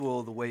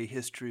school, the way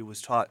history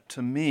was taught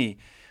to me,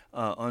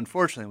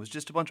 unfortunately, was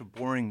just a bunch of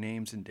boring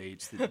names and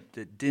dates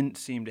that didn't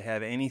seem to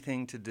have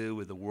anything to do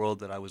with the world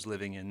that I was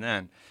living in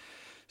then.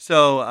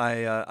 So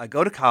I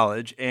go to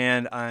college,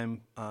 and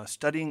I'm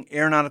studying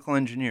aeronautical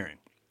engineering.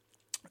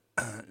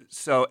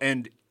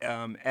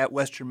 At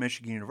Western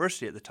Michigan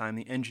University at the time,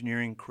 the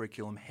engineering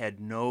curriculum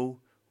had no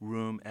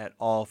room at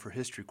all for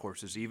history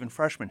courses, even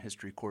freshman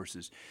history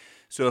courses.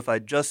 So if I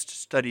just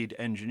studied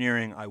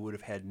engineering, I would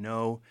have had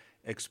no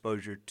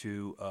exposure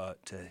to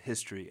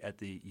history at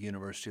the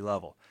university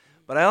level.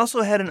 But I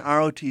also had an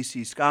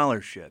ROTC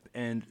scholarship,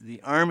 and the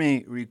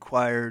Army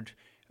required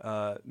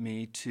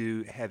me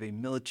to have a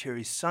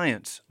military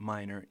science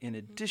minor in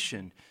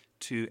addition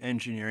to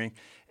engineering,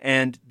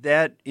 and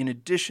that in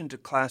addition to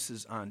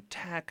classes on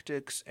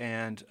tactics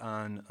and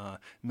on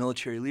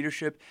military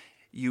leadership,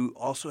 you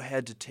also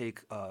had to take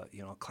a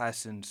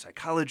class in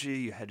psychology,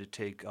 you had to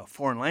take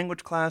foreign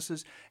language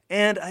classes,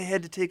 and I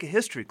had to take a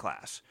history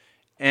class.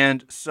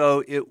 And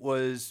so it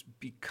was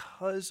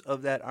because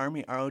of that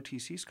Army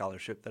ROTC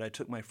scholarship that I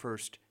took my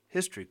first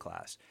history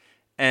class.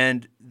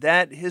 And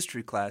that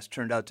history class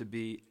turned out to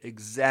be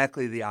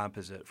exactly the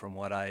opposite from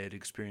what I had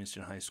experienced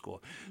in high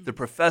school. The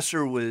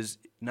professor was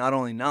not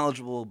only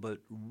knowledgeable, but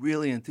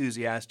really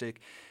enthusiastic,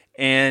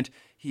 and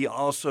he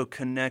also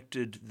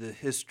connected the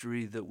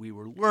history that we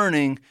were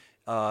learning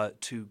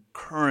to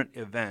current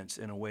events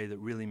in a way that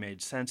really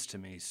made sense to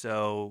me.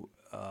 So,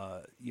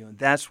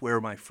 that's where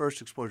my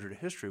first exposure to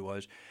history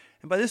was.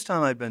 And by this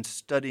time, I'd been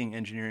studying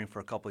engineering for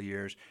a couple of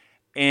years,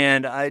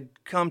 and I'd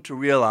come to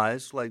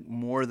realize, like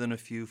more than a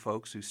few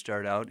folks who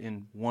start out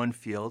in one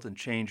field and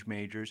change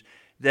majors,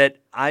 that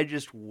I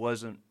just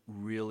wasn't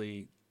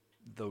really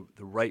the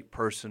right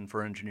person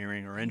for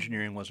engineering, or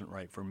engineering wasn't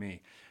right for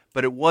me.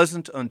 But it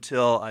wasn't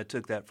until I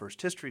took that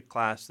first history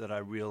class that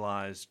I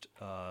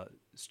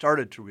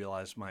started to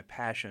realize my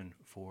passion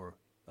for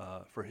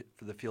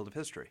the field of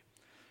history.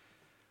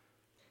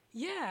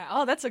 Yeah.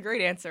 Oh, that's a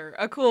great answer.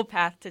 A cool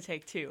path to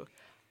take, too.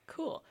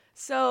 Cool.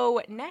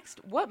 So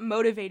next, what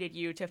motivated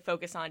you to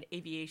focus on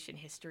aviation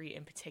history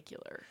in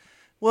particular?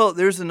 Well,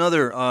 there's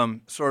another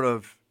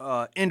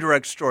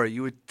indirect story.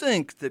 You would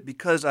think that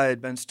because I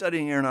had been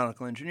studying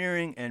aeronautical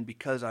engineering and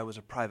because I was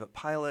a private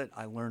pilot,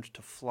 I learned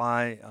to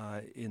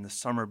fly in the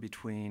summer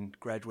between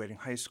graduating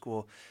high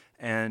school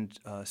and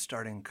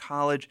starting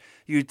college.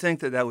 You'd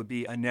think that would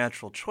be a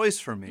natural choice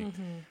for me.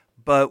 Mm-hmm.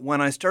 But when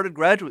I started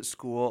graduate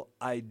school,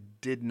 I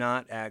did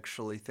not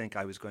actually think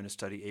I was going to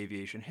study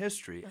aviation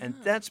history. And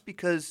that's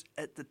because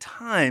at the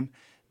time,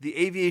 the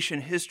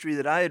aviation history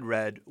that I had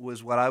read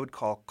was what I would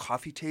call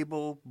coffee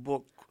table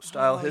book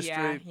style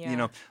history.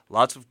 Yeah.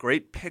 Lots of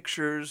great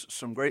pictures,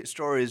 some great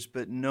stories,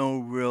 but no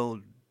real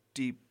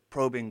deep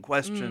probing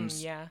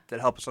questions that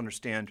help us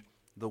understand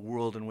the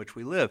world in which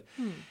we live.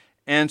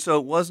 And so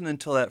it wasn't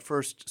until that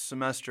first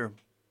semester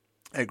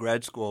at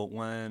grad school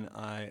when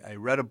I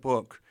read a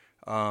book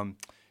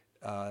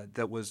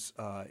that was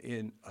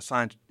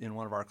assigned in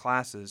one of our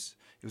classes.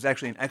 It was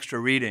actually an extra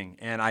reading,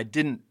 and I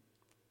didn't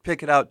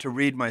pick it out to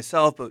read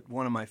myself, but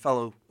one of my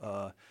fellow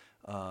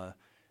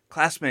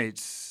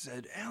classmates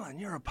said, "Alan,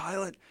 you're a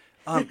pilot.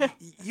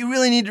 You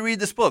really need to read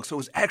this book." So it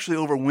was actually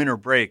over winter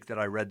break that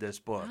I read this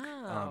book.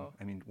 Oh.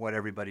 What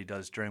everybody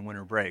does during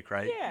winter break,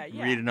 right?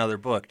 Yeah. Read another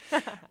book.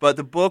 But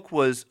the book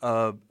was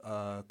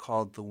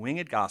called The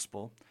Winged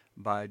Gospel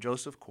by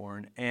Joseph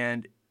Korn,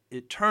 and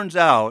it turns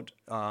out,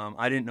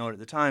 I didn't know it at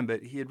the time,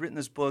 but he had written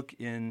this book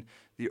in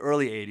the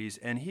early 80s,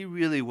 and he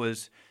really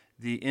was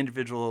the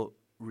individual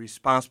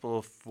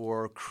responsible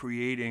for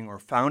creating or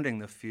founding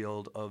the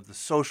field of the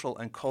social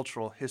and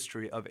cultural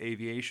history of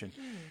aviation.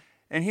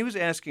 And he was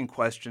asking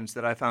questions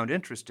that I found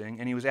interesting,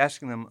 and he was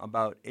asking them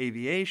about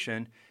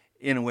aviation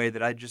in a way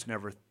that I just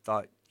never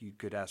thought you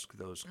could ask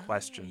those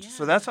questions. Yeah.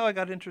 So that's how I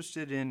got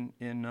interested in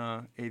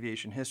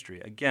aviation history,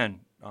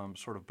 again,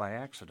 sort of by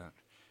accident.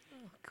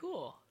 Oh,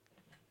 cool.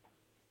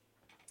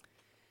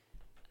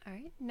 All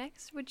right.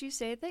 Next, would you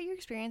say that your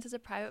experience as a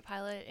private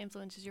pilot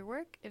influences your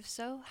work? If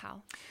so,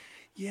 how?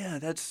 Yeah,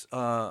 that's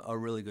a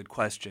really good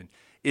question.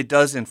 It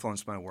does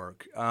influence my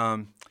work.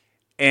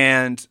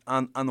 And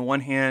on the one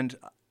hand,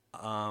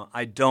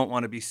 I don't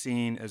want to be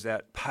seen as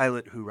that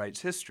pilot who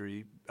writes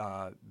history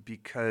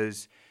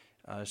because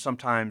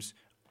sometimes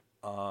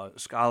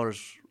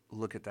scholars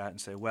look at that and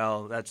say,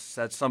 well, that's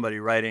somebody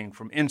writing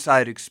from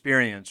inside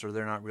experience, or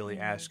they're not really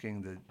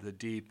asking the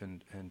deep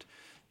and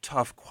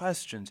tough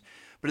questions.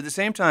 But at the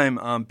same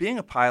time, being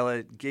a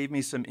pilot gave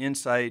me some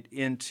insight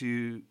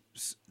into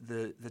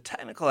the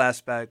technical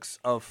aspects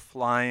of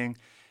flying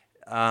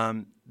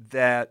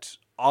that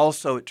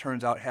also, it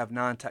turns out, have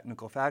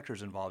non-technical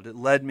factors involved. It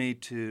led me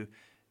to,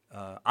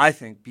 I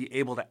think, be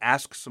able to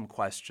ask some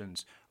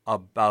questions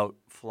about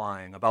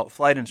flying, about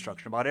flight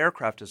instruction, about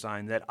aircraft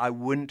design that I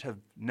wouldn't have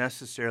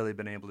necessarily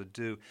been able to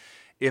do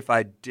if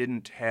I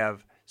didn't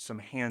have some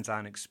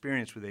hands-on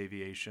experience with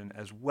aviation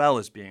as well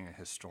as being a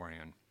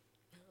historian.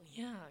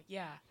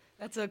 Yeah.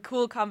 That's a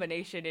cool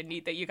combination, and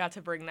neat that you got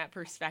to bring that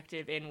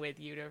perspective in with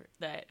you to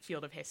the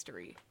field of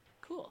history.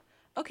 Cool.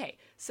 Okay,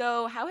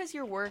 so how has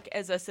your work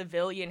as a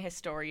civilian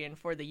historian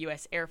for the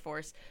U.S. Air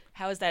Force,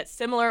 how is that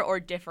similar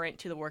or different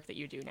to the work that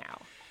you do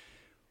now?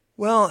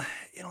 Well,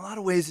 in a lot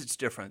of ways, it's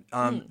different.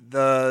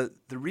 The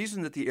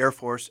reason that the Air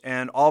Force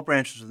and all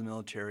branches of the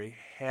military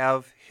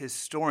have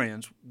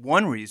historians,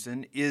 one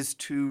reason is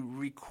to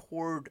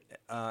record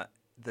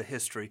the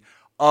history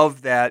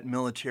of that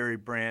military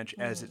branch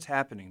as it's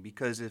happening.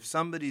 Because if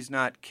somebody's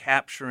not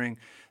capturing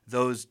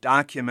those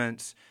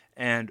documents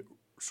and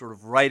sort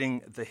of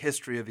writing the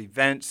history of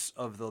events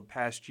of the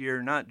past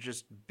year, not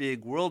just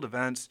big world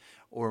events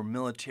or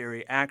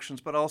military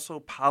actions, but also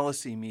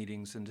policy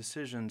meetings and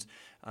decisions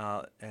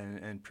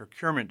and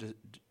procurement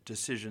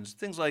decisions,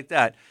 things like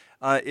that.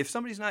 If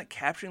somebody's not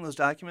capturing those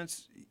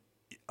documents,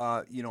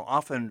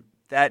 often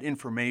that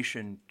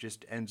information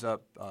just ends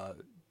up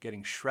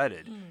getting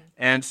shredded.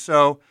 And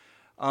so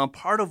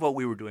part of what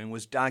we were doing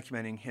was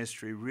documenting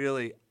history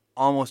really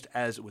almost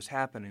as it was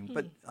happening.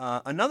 But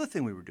another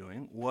thing we were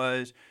doing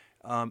was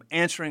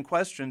answering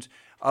questions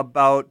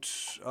about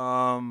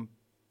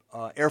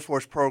Air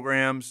Force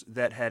programs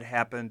that had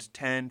happened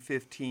 10,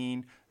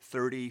 15,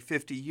 30,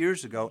 50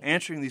 years ago,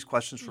 answering these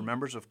questions for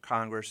members of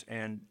Congress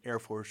and Air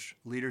Force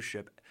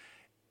leadership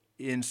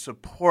in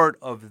support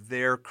of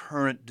their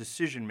current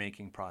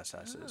decision-making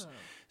processes.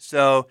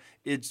 So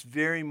it's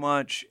very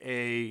much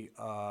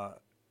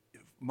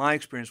my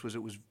experience was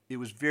it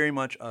was very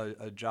much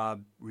a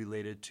job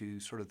related to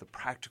sort of the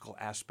practical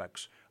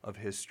aspects of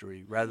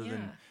history rather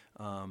than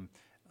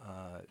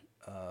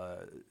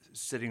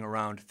sitting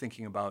around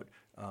thinking about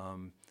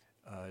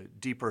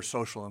deeper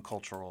social and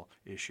cultural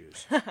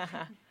issues.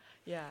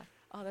 Yeah.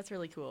 Oh, that's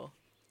really cool.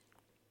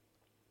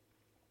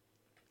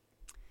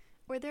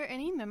 Were there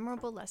any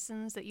memorable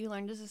lessons that you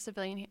learned as a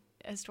civilian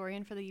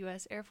historian for the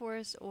U.S. Air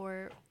Force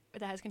or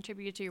that has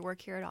contributed to your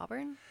work here at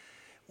Auburn?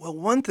 Well,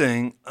 one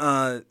thing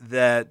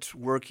that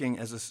working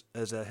as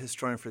a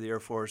historian for the Air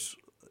Force,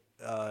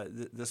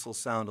 this will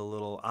sound a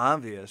little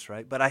obvious,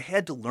 right? But I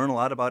had to learn a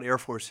lot about Air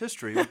Force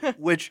history,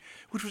 which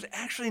was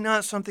actually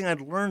not something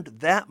I'd learned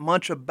that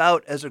much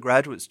about as a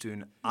graduate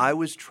student. I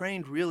was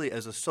trained really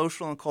as a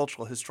social and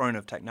cultural historian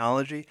of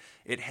technology.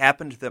 It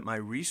happened that my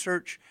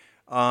research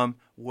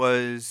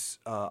was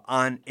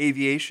on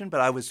aviation, but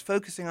I was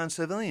focusing on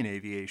civilian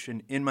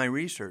aviation in my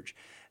research.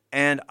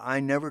 And I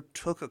never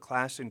took a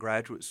class in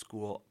graduate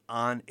school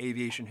on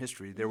aviation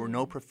history. There were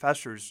no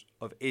professors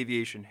of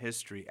aviation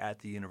history at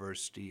the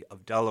University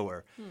of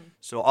Delaware.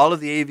 So all of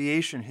the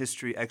aviation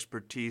history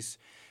expertise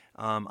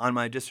on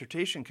my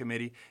dissertation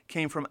committee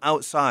came from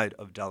outside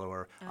of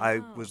Delaware. I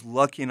was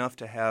lucky enough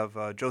to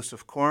have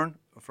Joseph Korn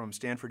from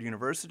Stanford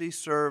University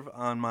serve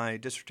on my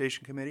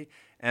dissertation committee,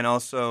 and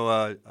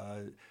also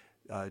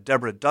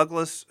Deborah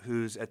Douglas,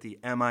 who's at the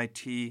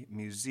MIT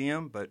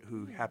Museum, but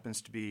who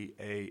happens to be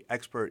an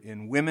expert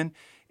in women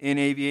in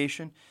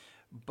aviation.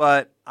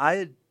 But I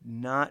had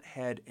not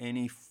had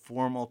any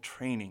formal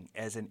training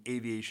as an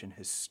aviation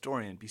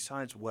historian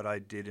besides what I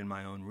did in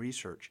my own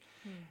research.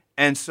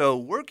 And so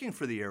working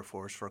for the Air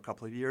Force for a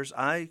couple of years,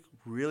 I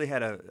really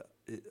had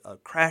a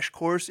crash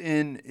course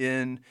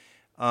in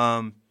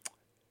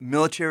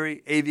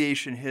military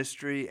aviation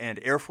history and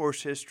Air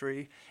Force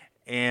history.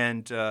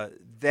 And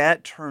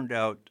that turned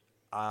out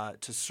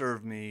to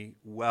serve me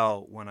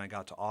well when I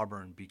got to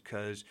Auburn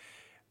because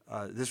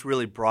this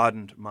really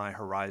broadened my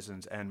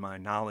horizons and my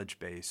knowledge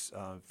base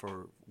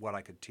for what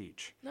I could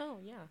teach. Oh,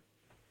 yeah.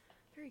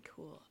 Very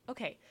cool.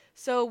 Okay,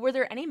 so were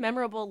there any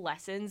memorable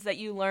lessons that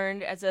you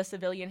learned as a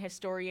civilian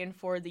historian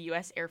for the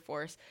U.S. Air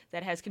Force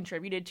that has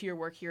contributed to your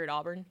work here at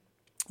Auburn?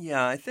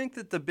 Yeah, I think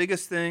that the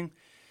biggest thing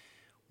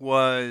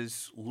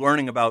was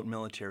learning about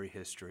military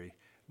history.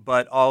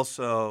 But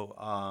also,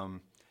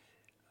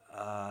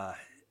 I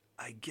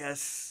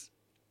guess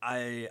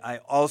I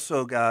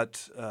also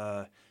got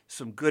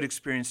some good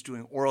experience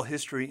doing oral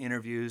history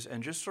interviews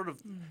and just sort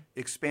of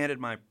expanded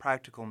my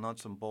practical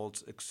nuts and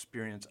bolts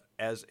experience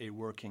as a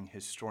working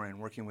historian,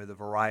 working with a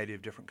variety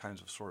of different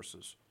kinds of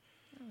sources.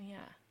 Oh,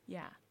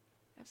 yeah,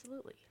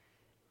 absolutely.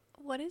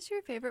 What is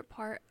your favorite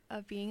part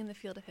of being in the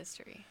field of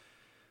history?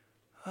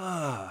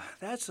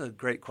 That's a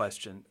great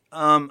question.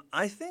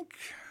 I think,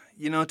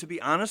 to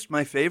be honest,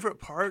 my favorite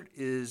part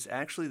is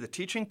actually the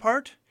teaching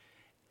part.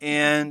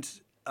 And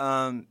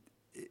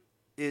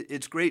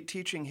it's great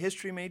teaching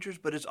history majors,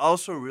 but it's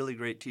also really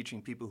great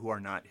teaching people who are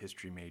not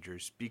history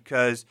majors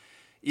because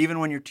even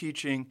when you're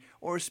teaching,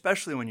 or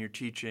especially when you're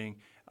teaching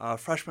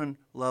freshman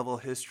level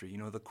history,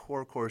 the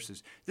core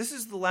courses, this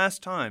is the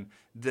last time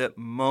that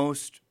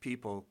most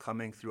people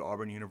coming through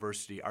Auburn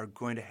University are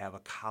going to have a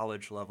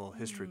college level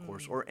history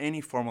course or any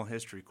formal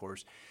history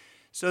course.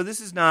 So this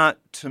is not,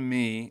 to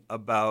me,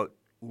 about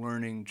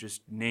learning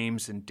just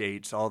names and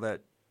dates, all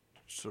that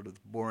sort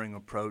of boring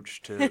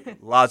approach to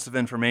lots of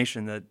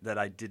information that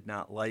I did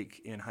not like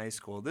in high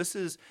school. This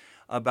is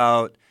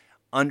about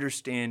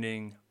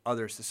understanding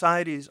other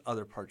societies,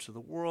 other parts of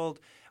the world,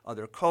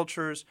 other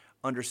cultures,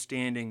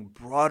 understanding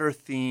broader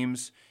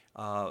themes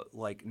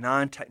like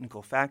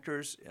non-technical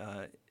factors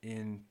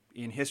in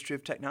history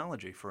of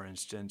technology, for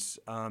instance,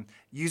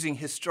 using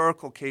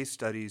historical case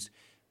studies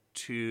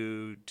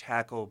to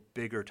tackle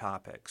bigger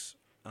topics.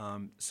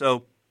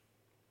 So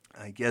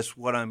I guess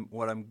what I'm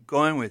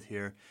going with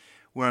here,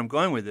 where I'm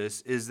going with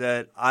this, is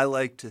that I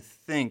like to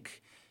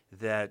think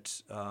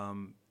that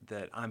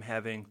that I'm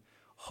having,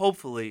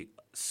 hopefully,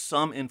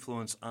 some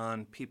influence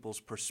on people's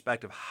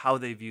perspective, how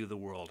they view the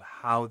world,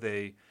 how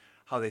they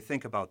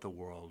think about the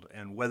world,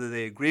 and whether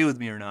they agree with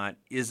me or not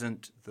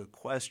isn't the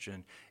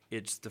question.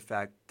 It's the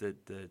fact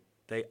that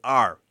they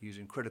are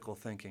using critical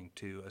thinking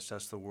to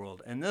assess the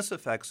world, and this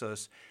affects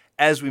us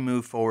as we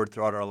move forward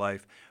throughout our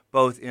life,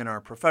 both in our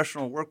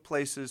professional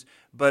workplaces,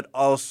 but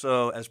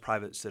also as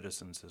private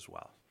citizens as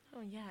well.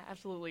 Oh, yeah,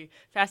 absolutely.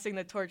 Passing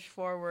the torch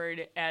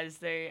forward as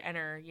they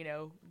enter,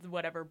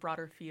 whatever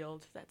broader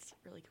field. That's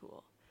really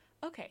cool.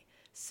 Okay,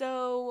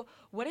 so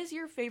what is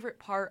your favorite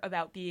part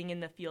about being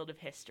in the field of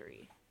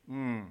history?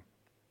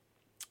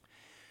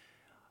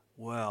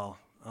 Well,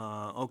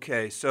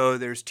 okay, so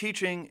there's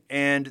teaching,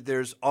 and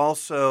there's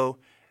also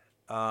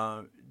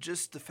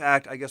just the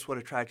fact, I guess what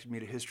attracted me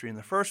to history in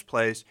the first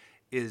place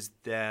is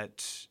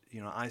that,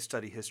 I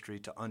study history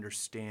to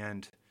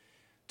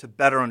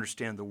better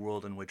understand the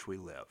world in which we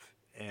live.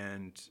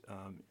 And,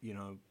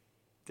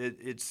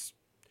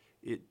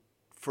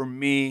 for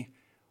me,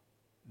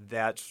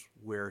 that's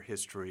where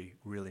history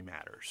really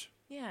matters.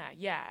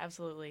 Yeah,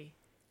 absolutely.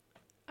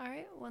 All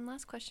right, one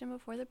last question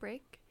before the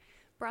break.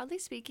 Broadly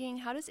speaking,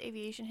 how does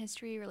aviation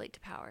history relate to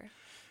power?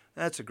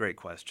 That's a great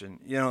question.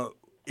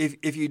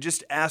 If you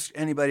just ask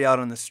anybody out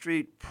on the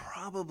street,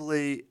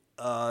 probably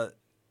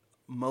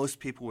most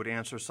people would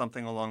answer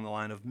something along the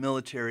line of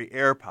military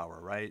air power,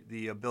 right?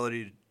 The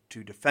ability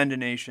to defend a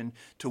nation,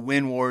 to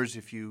win wars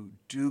if you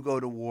do go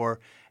to war,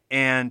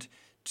 and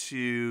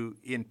to,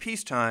 in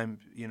peacetime,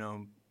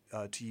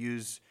 to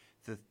use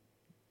the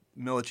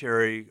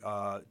military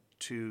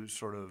to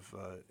sort of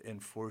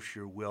enforce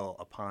your will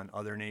upon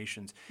other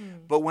nations.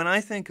 But when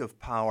I think of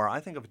power,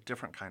 I think of a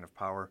different kind of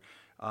power.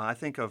 I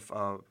think of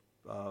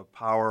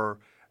power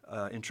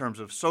in terms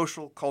of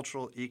social,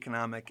 cultural,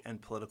 economic,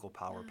 and political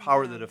power.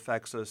 Power that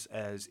affects us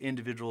as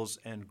individuals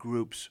and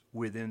groups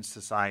within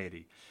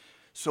society.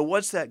 So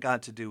what's that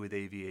got to do with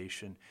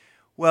aviation?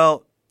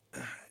 Well,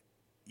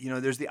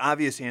 there's the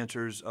obvious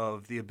answers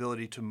of the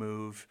ability to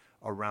move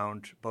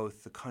around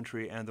both the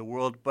country and the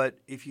world. But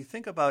if you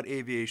think about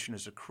aviation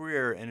as a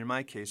career, and in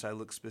my case, I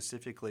look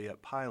specifically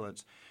at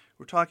pilots,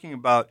 we're talking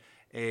about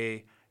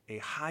a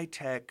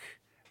high-tech,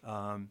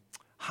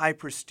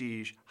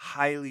 high-prestige,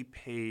 highly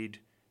paid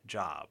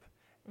job.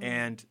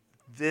 And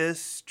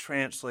this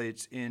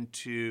translates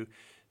into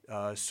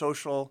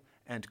social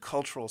and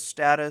cultural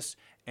status,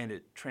 and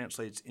it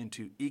translates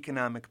into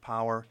economic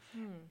power.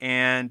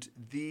 And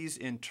these,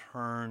 in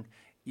turn,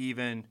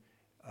 even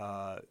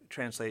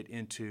translate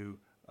into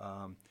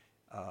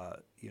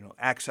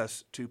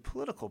access to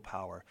political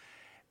power.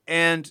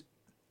 And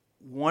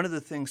one of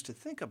the things to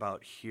think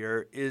about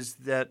here is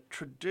that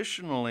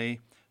traditionally,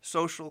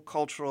 social,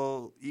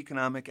 cultural,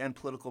 economic, and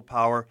political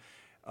power,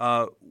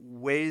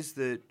 ways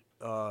that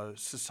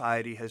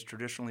society has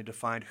traditionally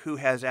defined who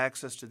has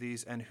access to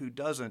these and who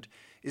doesn't,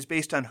 is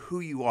based on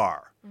who you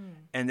are.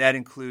 And that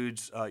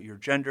includes your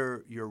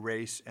gender, your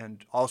race,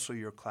 and also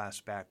your class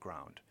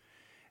background.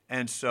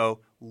 And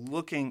so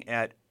looking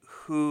at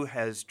who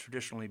has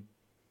traditionally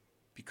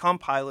become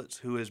pilots,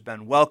 who has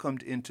been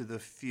welcomed into the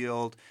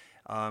field,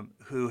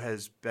 who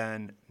has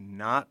been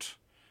not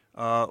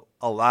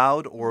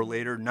allowed or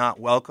later not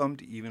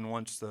welcomed, even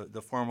once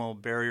the formal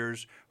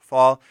barriers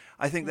fall,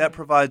 I think that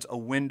provides a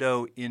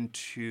window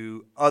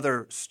into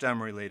other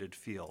STEM-related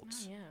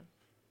fields. Oh,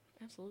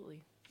 yeah,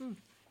 absolutely.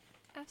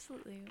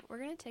 Absolutely. We're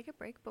going to take a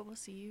break, but we'll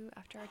see you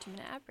after our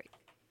 2-minute ad break.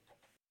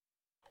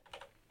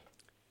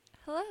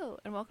 Hello,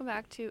 and welcome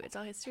back to It's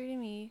All History to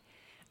Me,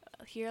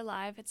 here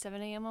live at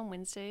 7 a.m. on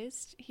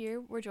Wednesdays. Here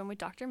we're joined with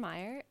Dr.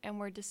 Meyer, and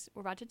we're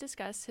about to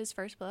discuss his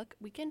first book,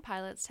 Weekend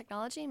Pilots,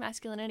 Technology,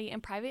 Masculinity,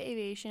 and Private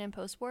Aviation in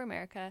Post-War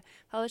America,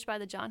 published by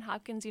the Johns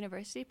Hopkins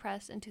University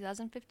Press in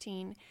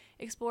 2015,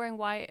 exploring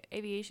why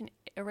aviation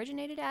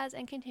originated as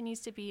and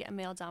continues to be a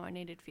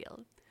male-dominated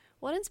field.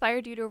 What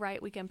inspired you to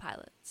write Weekend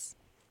Pilots?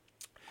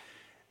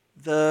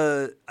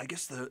 I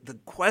guess the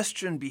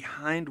question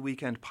behind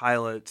Weekend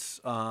Pilots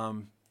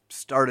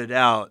started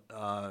out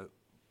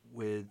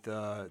with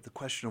the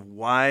question of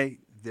why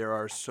there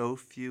are so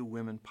few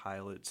women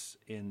pilots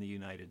in the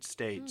United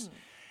States.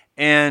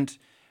 And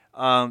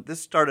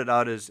this started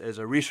out as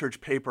a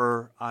research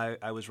paper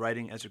I was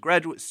writing as a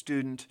graduate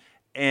student,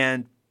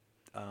 and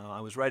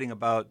I was writing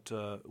about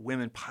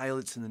women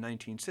pilots in the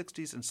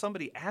 1960s, and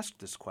somebody asked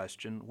this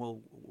question,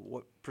 well,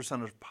 what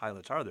percent of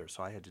pilots are there?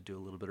 So I had to do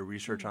a little bit of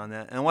research on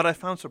that. And what I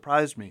found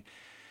surprised me.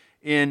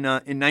 In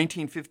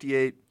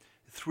 1958,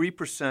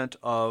 3%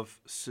 of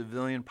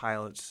civilian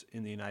pilots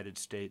in the United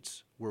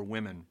States were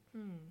women.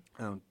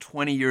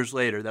 20 years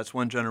later, that's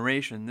one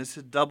generation, this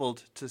had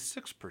doubled to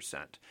 6%.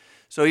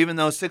 So even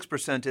though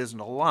 6% isn't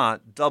a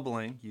lot,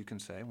 doubling, you can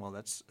say, well,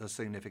 that's a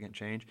significant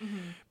change.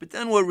 But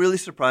then what really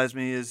surprised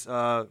me is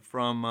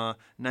from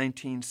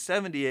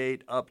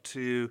 1978 up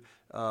to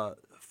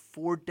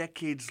 4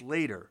 decades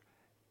later,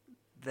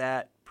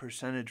 that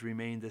percentage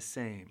remained the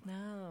same.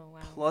 Oh, wow.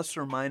 Plus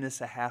or minus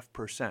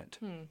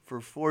 0.5%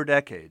 for 4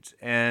 decades.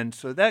 And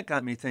so that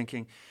got me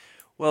thinking,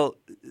 well,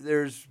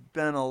 there's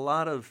been a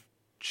lot of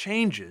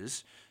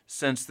changes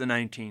since the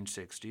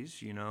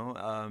 1960s.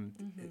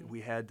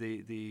 We had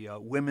the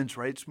women's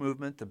rights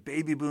movement, the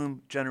baby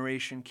boom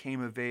generation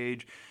came of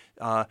age.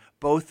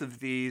 Both of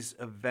these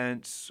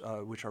events,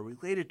 which are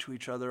related to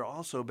each other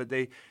also, but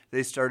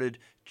they started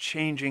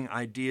changing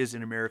ideas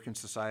in American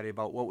society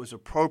about what was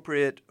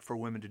appropriate for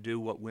women to do,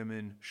 what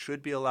women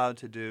should be allowed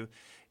to do.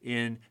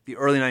 In the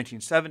early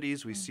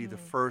 1970s, we see the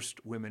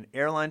first women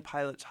airline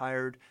pilots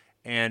hired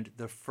and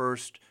the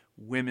first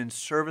women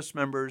service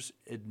members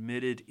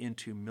admitted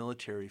into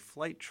military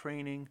flight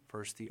training,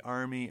 first the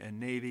Army and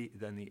Navy,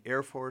 then the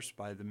Air Force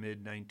by the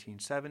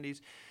mid-1970s.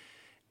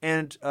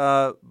 And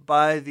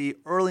by the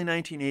early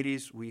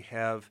 1980s, we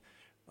have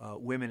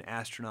women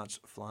astronauts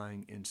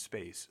flying in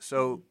space.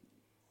 So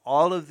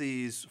all of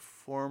these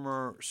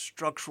former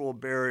structural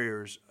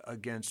barriers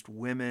against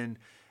women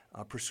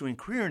pursuing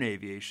career in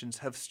aviation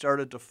have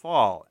started to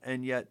fall,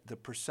 and yet the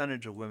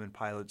percentage of women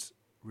pilots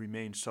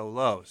remains so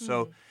low.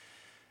 So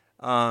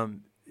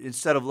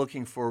instead of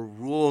looking for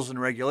rules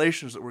and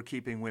regulations that were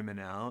keeping women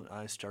out,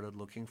 I started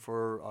looking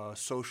for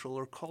social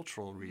or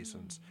cultural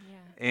reasons.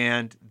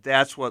 And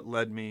that's what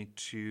led me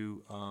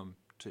to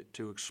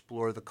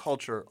explore the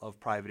culture of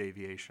private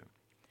aviation.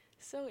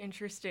 So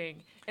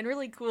interesting, and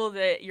really cool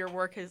that your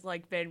work has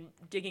been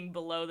digging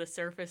below the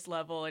surface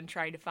level and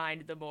trying to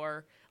find the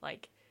more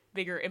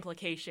bigger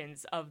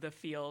implications of the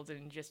field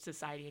and just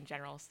society in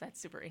general. So that's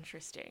super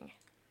interesting.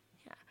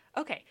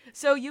 Okay,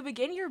 so you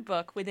begin your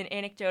book with an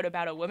anecdote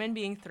about a woman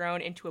being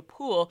thrown into a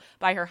pool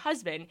by her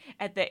husband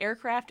at the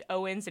Aircraft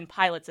Owens and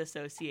Pilots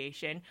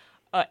Association,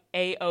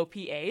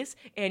 AOPA's,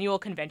 annual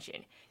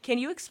convention. Can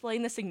you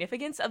explain the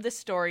significance of this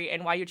story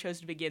and why you chose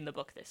to begin the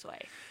book this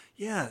way?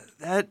 Yeah,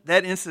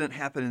 that incident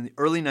happened in the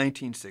early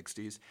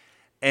 1960s,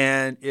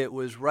 and it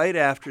was right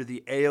after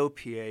the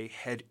AOPA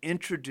had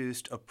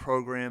introduced a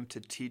program to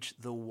teach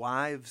the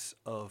wives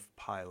of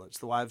pilots,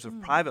 the wives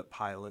of private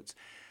pilots,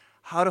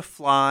 how to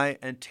fly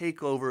and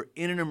take over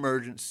in an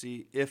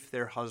emergency if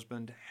their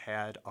husband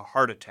had a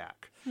heart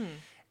attack.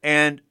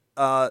 And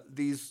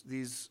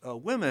these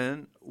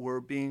women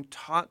were being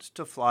taught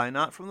to fly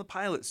not from the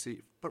pilot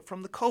seat, but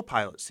from the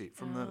co-pilot seat,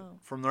 from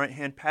the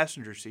right-hand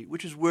passenger seat,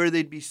 which is where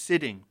they'd be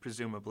sitting,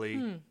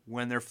 presumably,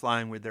 when they're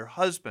flying with their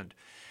husband.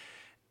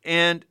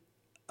 And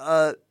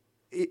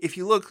if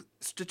you look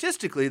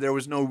statistically, there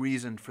was no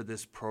reason for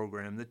this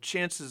program. The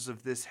chances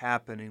of this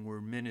happening were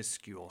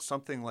minuscule.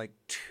 Something like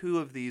 2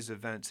 of these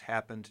events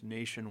happened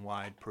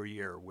nationwide per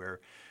year where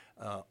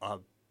a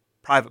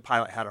private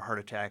pilot had a heart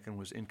attack and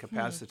was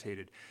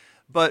incapacitated.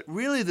 But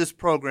really this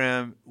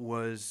program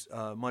was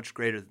much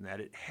greater than that.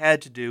 It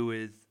had to do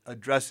with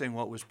addressing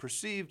what was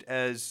perceived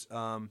as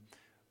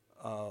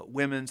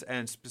women's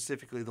and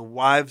specifically the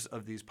wives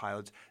of these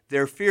pilots,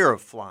 their fear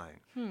of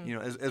flying.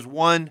 As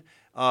one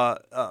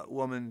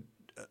woman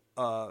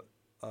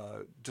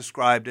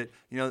described it,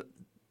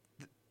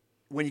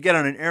 when you get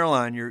on an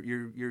airline,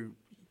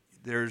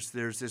 there's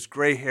this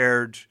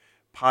gray-haired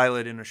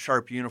pilot in a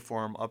sharp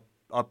uniform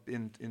up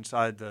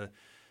inside the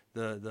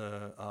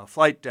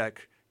flight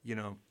deck.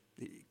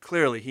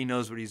 Clearly he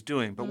knows what he's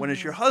doing. But when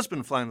it's your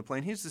husband flying the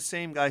plane, he's the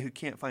same guy who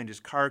can't find his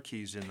car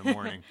keys in the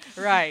morning.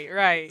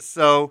 Right.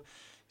 So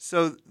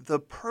the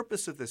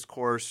purpose of this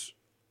course,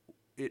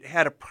 it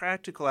had a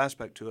practical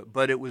aspect to it,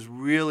 but it was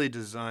really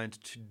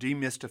designed to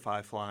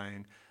demystify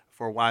flying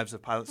for wives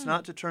of pilots,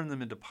 not to turn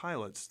them into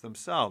pilots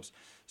themselves.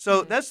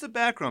 So that's the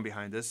background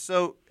behind this.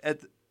 So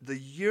at the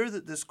year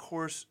that this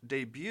course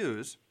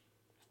debuts,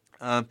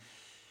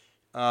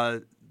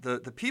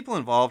 the people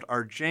involved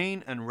are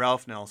Jane and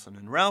Ralph Nelson.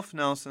 And Ralph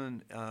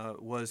Nelson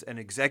was an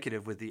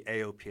executive with the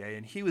AOPA,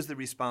 and he was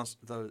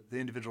the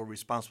individual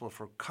responsible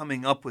for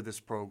coming up with this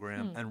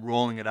program and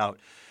rolling it out.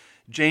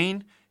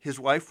 Jane, his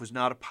wife, was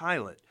not a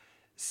pilot.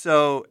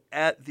 So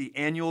at the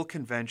annual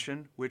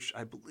convention, which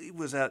I believe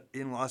was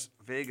in Las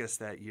Vegas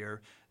that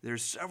year,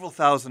 there's several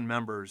thousand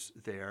members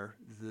there,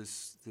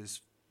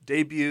 this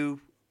debut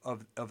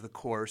of the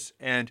course.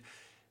 And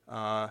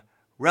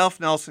Ralph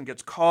Nelson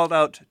gets called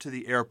out to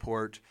the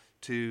airport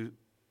to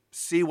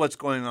see what's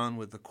going on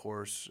with the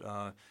course,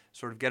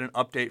 sort of get an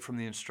update from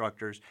the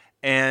instructors.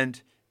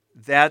 And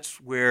that's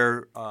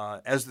where,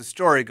 as the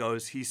story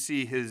goes, he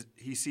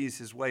sees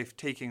his wife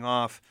taking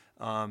off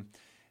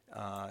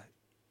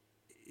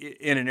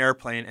in an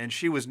airplane, and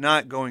she was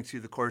not going through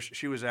the course.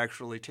 She was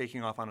actually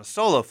taking off on a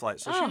solo flight,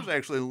 so she was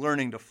actually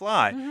learning to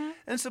fly.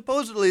 And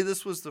supposedly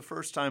this was the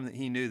first time that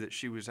he knew that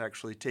she was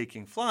actually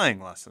taking flying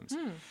lessons.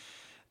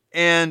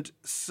 And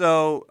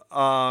so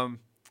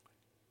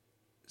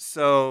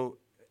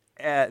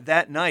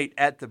that night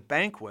at the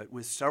banquet,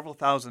 with several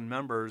thousand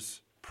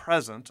members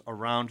present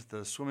around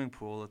the swimming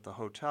pool at the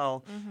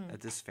hotel at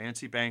this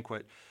fancy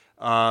banquet,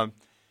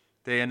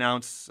 they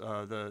announced,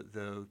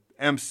 the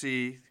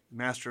MC,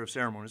 Master of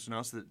Ceremonies,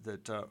 announced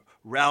that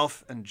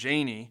Ralph and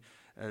Janie,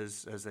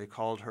 as they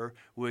called her,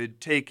 would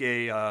take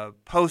a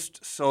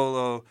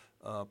post-solo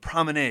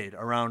promenade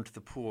around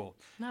the pool.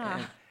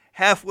 And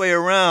halfway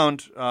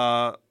around,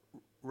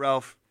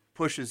 Ralph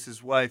pushes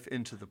his wife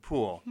into the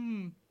pool,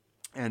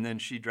 and then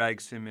she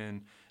drags him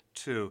in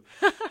too.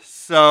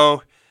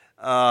 So,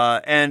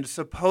 and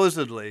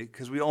supposedly,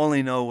 because we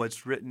only know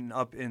what's written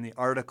up in the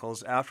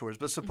articles afterwards,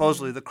 but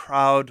supposedly the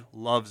crowd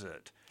loves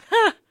it.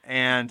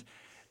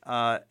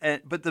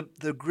 But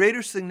the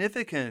greater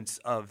significance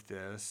of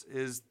this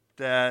is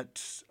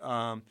that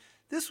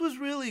this was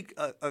really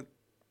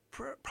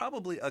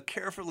probably a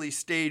carefully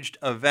staged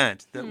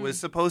event that was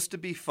supposed to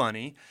be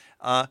funny,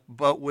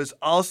 but was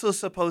also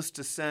supposed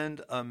to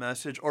send a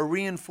message or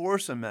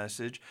reinforce a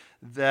message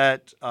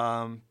that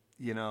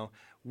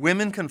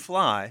women can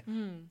fly,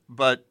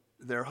 but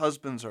their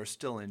husbands are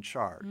still in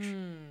charge.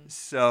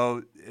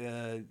 So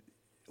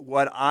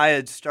what I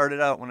had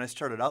started out, when I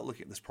started out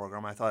looking at this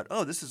program, I thought,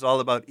 oh, this is all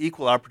about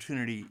equal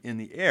opportunity in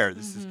the air.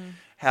 This is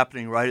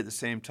happening right at the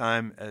same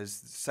time as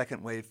the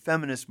second wave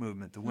feminist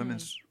movement, the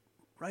women's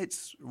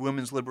rights,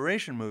 women's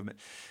liberation movement.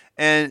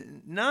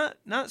 And not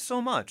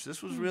so much.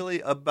 This was really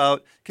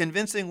about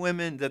convincing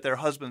women that their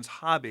husband's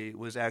hobby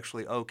was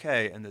actually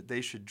okay and that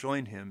they should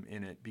join him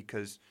in it,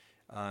 because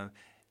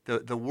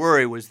the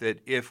worry was that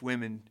if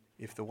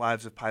the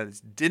wives of pilots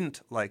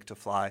didn't like to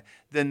fly,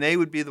 then they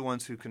would be the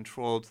ones who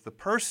controlled the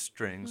purse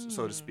strings,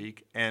 so to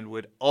speak, and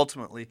would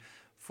ultimately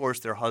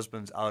force their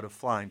husbands out of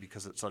flying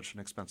because it's such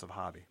an expensive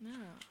hobby. Oh,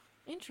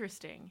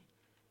 interesting.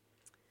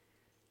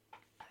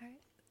 All right,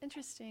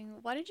 interesting.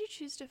 Why did you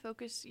choose to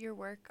focus your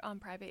work on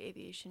private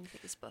aviation for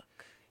this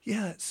book?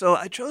 Yeah, so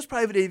I chose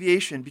private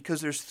aviation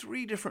because there's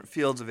three different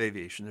fields of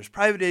aviation. There's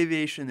private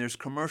aviation, there's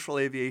commercial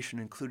aviation,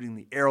 including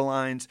the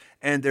airlines,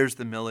 and there's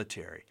the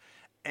military.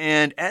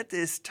 And at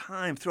this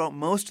time, throughout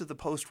most of the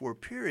post-war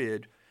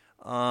period,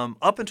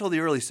 up until the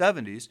early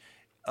 70s,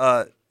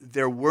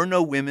 there were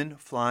no women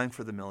flying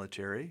for the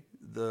military.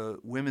 The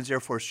Women's Air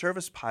Force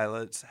Service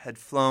pilots had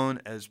flown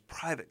as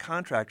private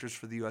contractors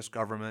for the U.S.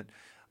 government,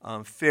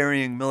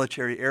 ferrying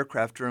military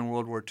aircraft during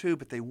World War II,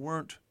 but they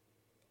weren't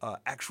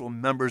actual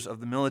members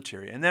of the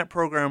military. And that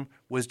program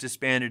was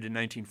disbanded in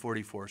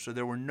 1944. So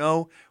there were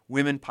no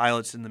women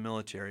pilots in the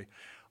military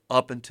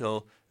up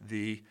until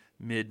the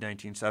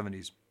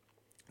mid-1970s.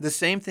 The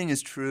same thing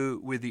is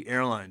true with the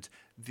airlines.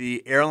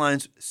 The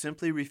airlines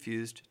simply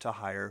refused to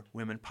hire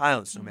women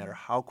pilots, no matter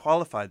how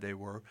qualified they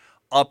were,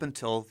 up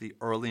until the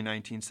early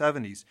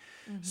 1970s.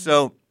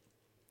 So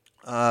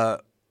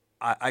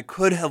I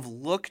could have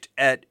looked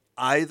at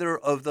either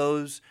of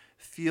those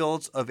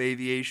fields of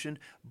aviation,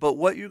 but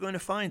what you're going to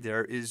find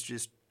there is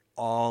just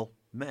all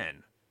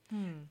men.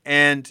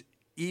 And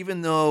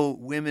even though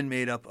women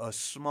made up a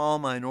small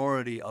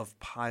minority of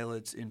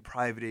pilots in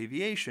private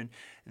aviation,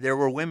 there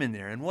were women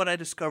there. And what I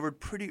discovered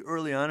pretty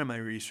early on in my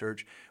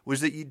research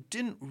was that you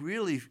didn't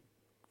really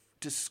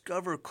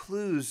discover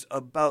clues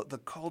about the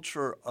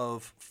culture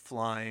of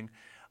flying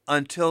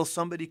until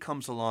somebody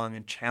comes along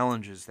and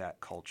challenges that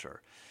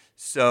culture.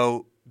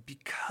 So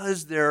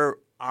because there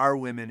are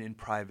women in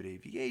private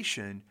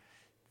aviation,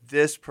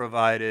 this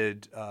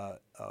provided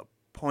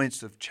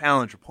points of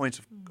challenge or points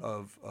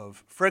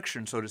of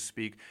friction, so to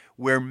speak,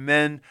 where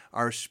men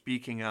are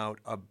speaking out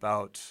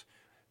about,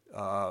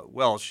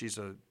 she's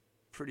a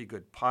pretty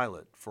good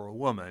pilot for a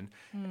woman,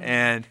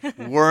 and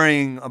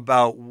worrying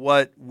about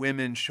what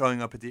women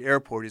showing up at the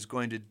airport is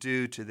going to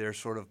do to their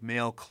sort of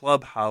male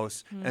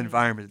clubhouse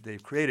environment that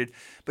they've created.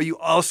 But you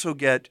also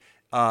get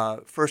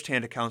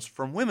firsthand accounts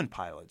from women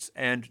pilots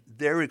and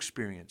their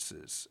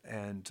experiences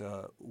and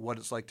what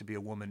it's like to be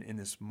a woman in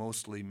this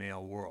mostly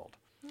male world.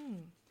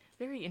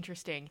 Very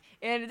interesting.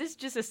 And this is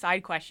just a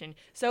side question.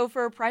 So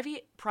for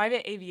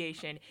private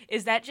aviation,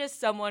 is that just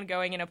someone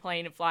going in a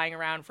plane and flying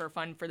around for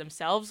fun for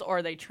themselves, or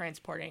are they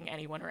transporting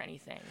anyone or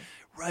anything?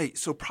 Right.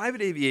 So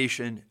private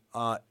aviation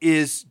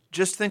is,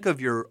 just think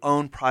of your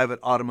own private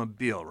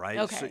automobile, right?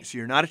 Okay. So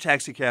you're not a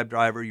taxi cab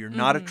driver, you're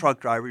not a truck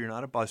driver, you're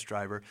not a bus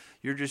driver.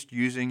 You're just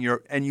using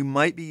and you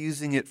might be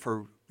using it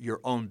for your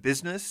own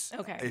business,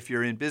 if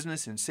you're in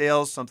business, in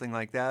sales, something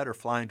like that, or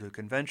flying to a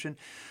convention,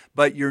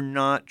 but you're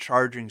not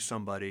charging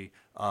somebody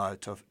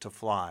to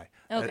fly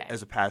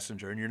as a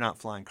passenger, and you're not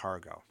flying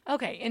cargo.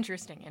 Okay,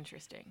 interesting.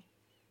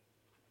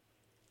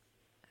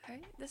 All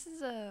right, this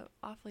is a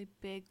awfully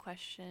big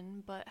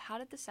question, but how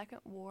did the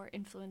Second War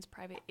influence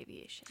private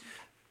aviation?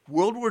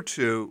 World War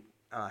II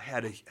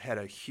had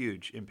a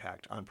huge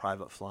impact on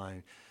private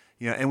flying.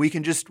 And we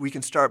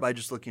can start by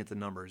just looking at the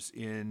numbers.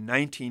 In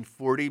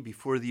 1940,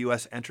 before the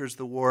U.S. enters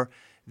the war,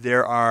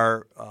 there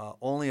are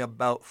only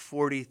about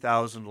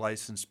 40,000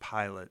 licensed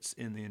pilots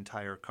in the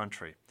entire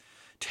country.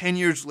 10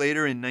 years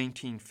later, in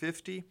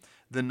 1950,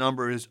 the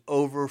number is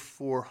over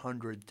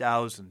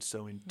 400,000.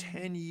 So in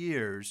 10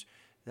 years,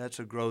 that's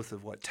a growth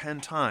of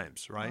 10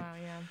 times, right? Wow,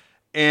 yeah.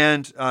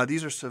 And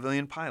these are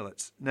civilian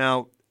pilots.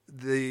 Now,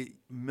 the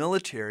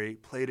military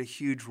played a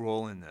huge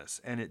role in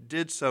this, and it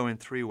did so in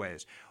three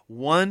ways.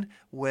 One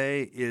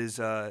way is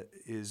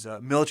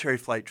military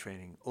flight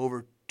training.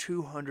 Over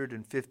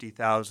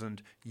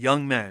 250,000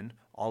 young men,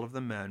 all of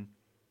them men.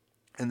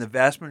 And the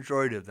vast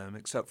majority of them,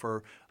 except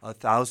for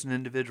 1,000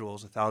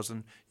 individuals,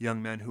 1,000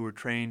 young men who were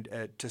trained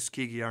at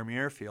Tuskegee Army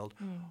Airfield,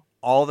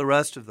 all the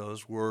rest of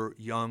those were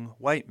young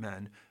white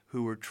men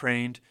who were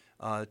trained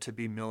to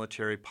be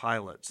military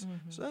pilots.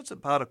 So that's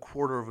about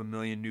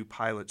 250,000 new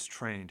pilots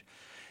trained.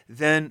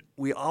 Then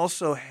we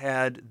also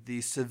had the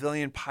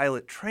civilian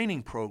pilot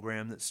training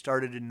program that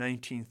started in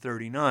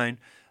 1939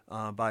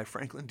 by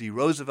Franklin D.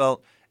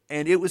 Roosevelt,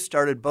 and it was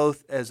started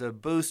both as a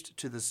boost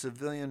to the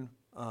civilian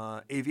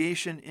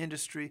aviation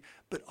industry,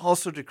 but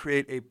also to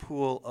create a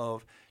pool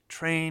of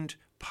trained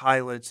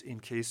pilots in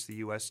case the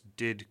U.S.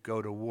 did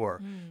go to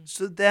war.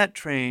 So that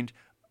trained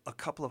a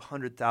couple of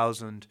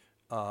 100,000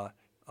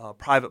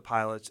 private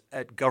pilots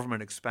at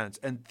government expense,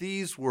 and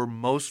these were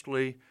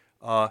mostly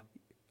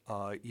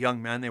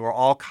young men. They were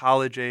all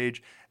college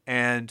age,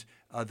 and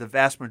the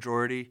vast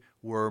majority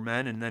were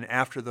men. And then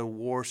after the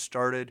war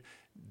started,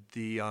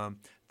 the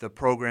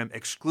program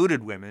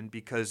excluded women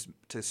because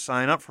to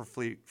sign up for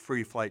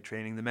free flight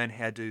training, the men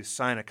had to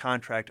sign a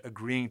contract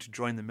agreeing to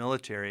join the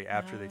military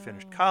after they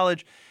finished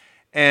college,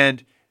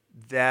 and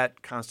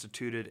that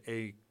constituted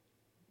a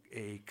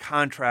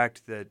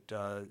contract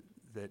that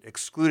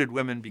excluded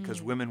women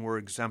because women were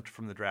exempt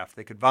from the draft.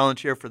 They could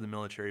volunteer for the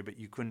military, but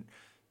you couldn't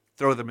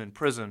throw them in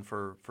prison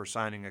for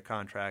signing a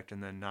contract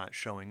and then not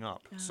showing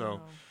up.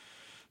 So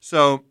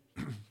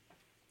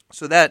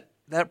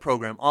that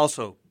program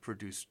also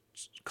produced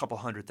a couple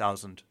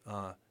 100,000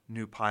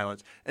 new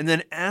pilots. And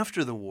then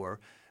after the war,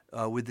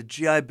 with the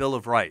GI Bill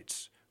of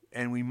Rights,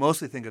 and we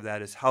mostly think of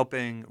that as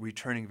helping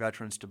returning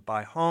veterans to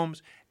buy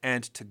homes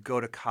and to go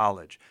to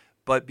college.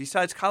 But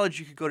besides college,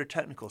 you could go to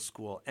technical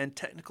school, and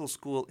technical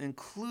school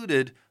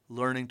included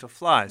learning to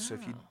fly. So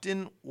if you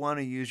didn't want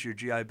to use your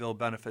GI Bill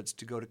benefits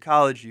to go to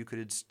college, you could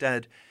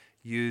instead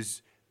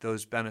use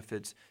those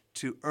benefits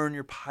to earn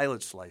your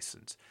pilot's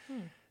license.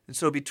 And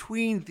so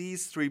between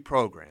these three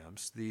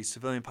programs, the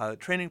civilian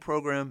pilot training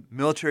program,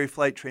 military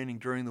flight training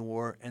during the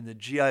war, and the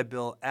GI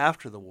Bill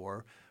after the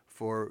war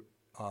for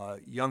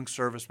young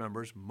service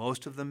members,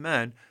 most of them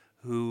men,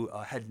 who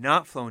had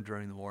not flown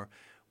during the war,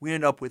 we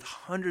end up with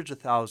hundreds of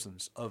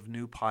thousands of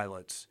new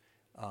pilots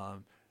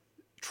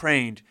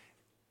trained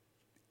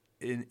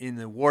in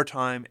the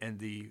wartime and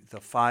the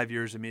 5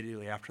 years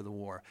immediately after the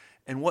war.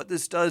 And what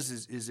this does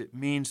is it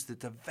means that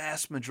the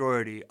vast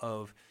majority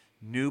of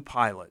new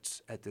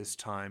pilots at this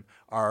time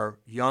are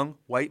young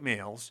white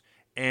males,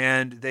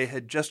 and they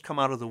had just come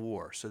out of the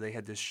war. So they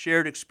had this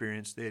shared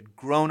experience. They had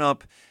grown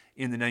up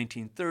in the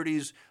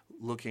 1930s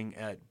looking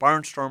at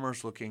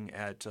barnstormers, looking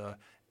at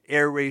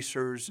air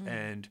racers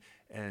and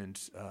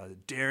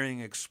daring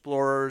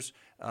explorers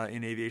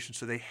in aviation.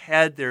 So they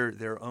had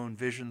their own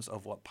visions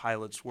of what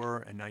pilots were,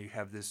 and now you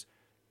have this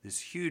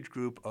huge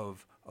group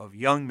of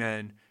young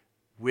men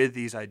with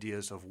these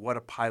ideas of what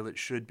a pilot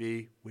should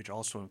be, which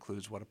also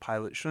includes what a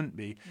pilot shouldn't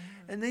be.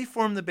 And they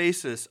form the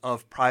basis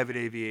of private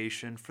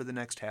aviation for the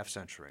next half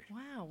century.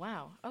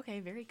 Wow. Okay,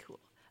 very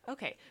cool.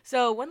 Okay,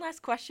 so one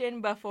last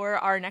question before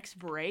our next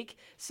break.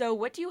 So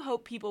what do you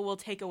hope people will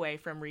take away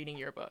from reading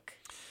your book?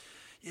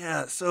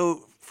 Yeah,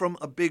 so from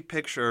a big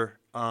picture,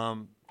 I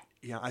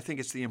think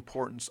it's the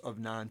importance of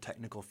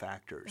non-technical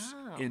factors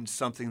in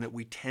something that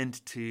we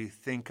tend to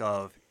think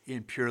of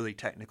in purely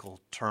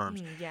technical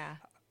terms.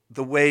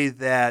 The way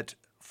that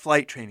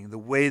flight training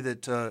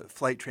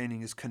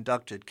is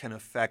conducted can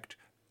affect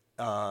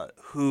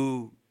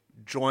who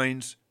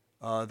joins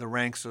the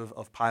ranks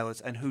of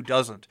pilots and who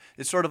doesn't.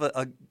 It's sort of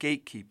a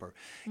gatekeeper.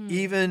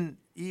 Even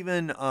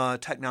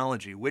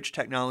technology, which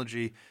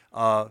technology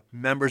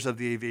members of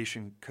the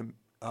aviation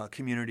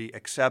community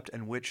accept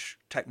and which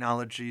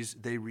technologies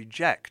they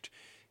reject,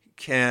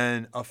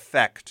 can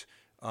affect.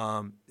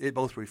 It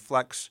both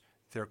reflects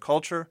their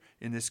culture,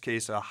 in this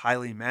case a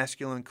highly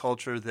masculine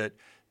culture that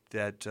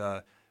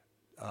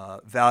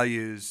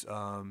values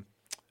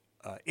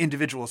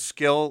individual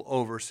skill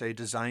over, say,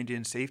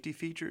 designed-in safety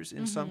features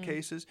in some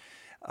cases.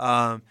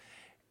 So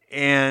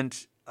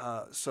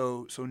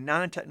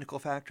non-technical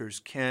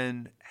factors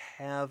can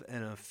have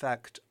an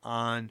effect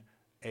on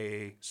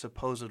a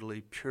supposedly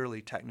purely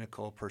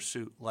technical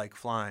pursuit like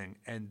flying,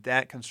 and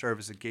that can serve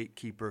as a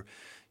gatekeeper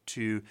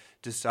to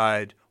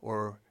decide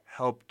or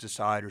help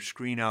decide or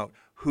screen out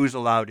who's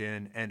allowed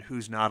in and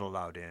who's not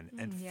allowed in.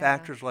 And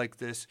factors like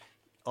this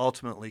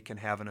ultimately can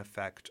have an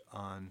effect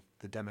on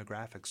the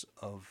demographics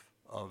of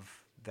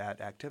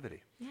that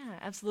activity. Yeah,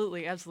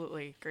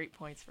 absolutely. Great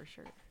points for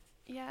sure.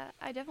 Yeah,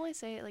 I definitely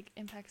say it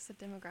impacts the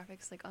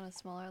demographics on a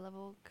smaller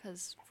level,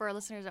 because for our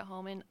listeners at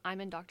home,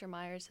 I'm in Dr.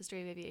 Meyer's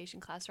History of Aviation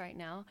class right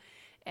now,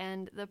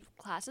 and the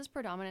class is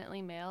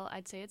predominantly male.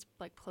 I'd say it's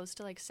close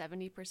to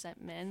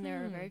 70% men.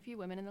 There are very few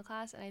women in the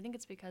class, and I think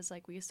it's because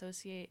we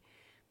associate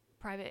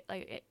private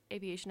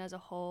aviation as a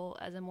whole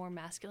as a more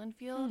masculine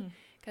field,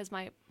 because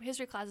my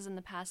history classes in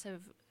the past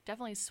have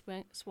definitely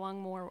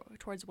swung more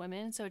towards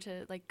women. So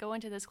to go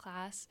into this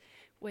class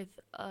with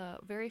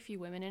very few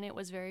women in it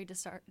was very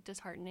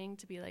disheartening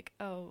to be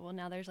oh, well,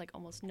 now there's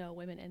almost no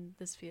women in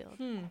this field.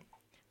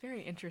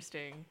 Very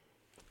interesting.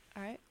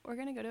 All right, we're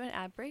going to go to an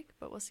ad break,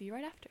 but we'll see you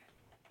right after.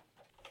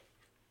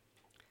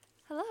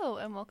 Hello,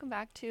 and welcome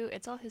back to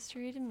It's All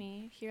History to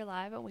Me, here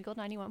live at Winkle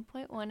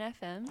 91.1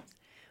 FM.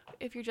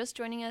 If you're just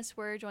joining us,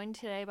 we're joined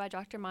today by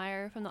Dr.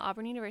 Meyer from the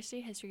Auburn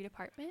University History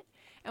Department,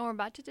 and we're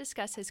about to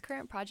discuss his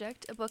current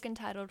project, a book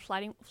entitled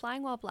Flying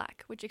While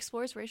Black, which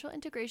explores racial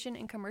integration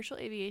in commercial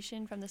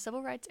aviation from the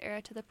Civil Rights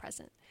era to the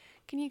present.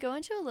 Can you go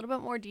into a little bit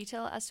more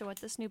detail as to what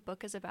this new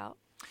book is about?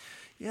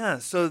 Yeah,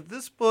 so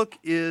this book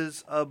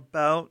is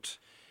about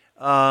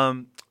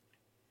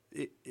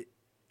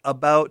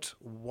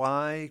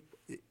why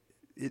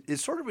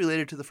it's sort of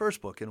related to the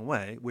first book in a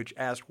way, which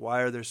asked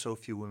why are there so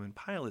few women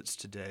pilots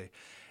today?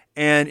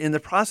 And in the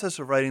process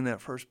of writing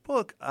that first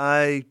book,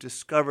 I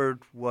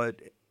discovered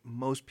what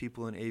most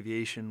people in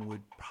aviation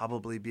would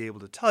probably be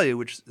able to tell you,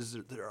 which is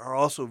that there are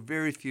also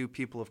very few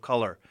people of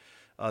color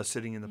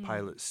sitting in the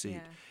pilot's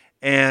seat,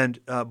 and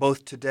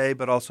both today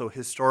but also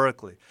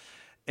historically.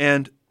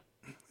 And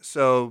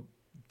so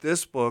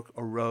this book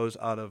arose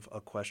out of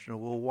a question of,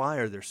 well, why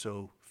are there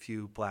so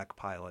few black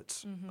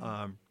pilots?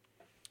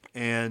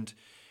 And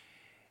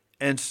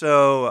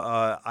so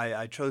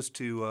I chose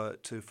to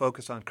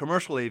focus on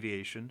commercial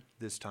aviation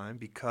this time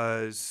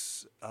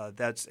because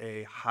that's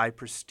a high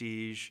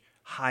prestige,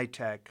 high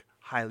tech,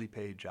 highly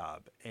paid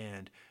job.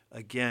 And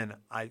again,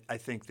 I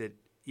think that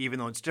even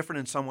though it's different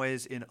in some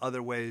ways, in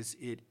other ways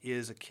it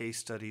is a case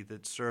study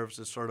that serves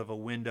as sort of a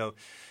window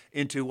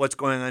into what's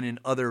going on in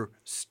other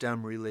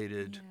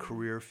STEM-related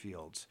career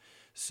fields.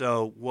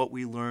 So what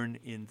we learn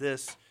in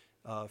this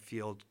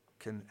field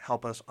can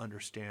help us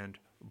understand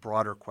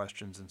broader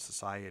questions in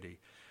society.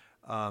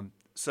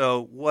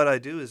 So what I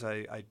do is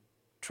I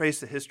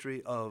trace the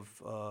history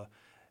of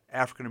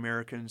African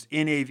Americans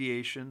in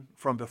aviation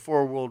from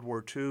before World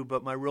War II,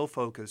 but my real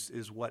focus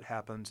is what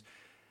happens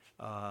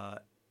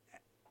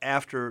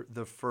after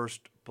the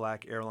first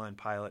black airline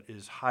pilot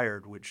is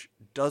hired, which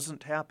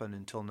doesn't happen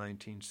until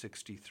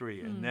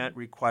 1963. And that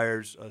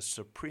requires a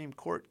Supreme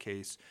Court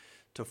case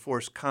to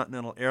force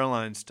Continental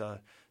Airlines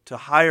to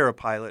hire a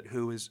pilot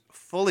who is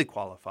fully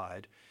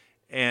qualified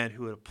and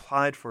who had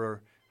applied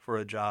for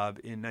a job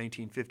in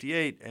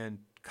 1958, and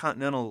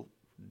Continental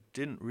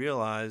didn't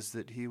realize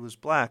that he was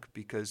black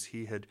because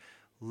he had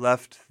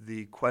left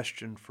the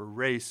question for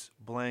race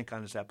blank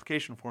on his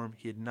application form.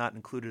 He had not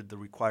included the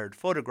required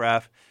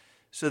photograph,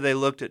 so they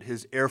looked at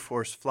his Air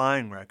Force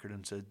flying record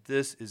and said,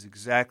 this is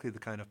exactly the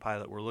kind of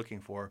pilot we're looking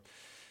for,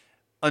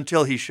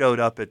 until he showed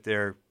up at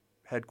their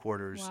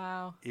headquarters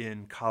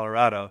in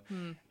Colorado.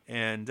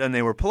 And then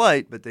they were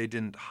polite, but they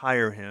didn't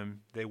hire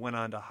him. They went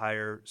on to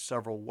hire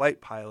several white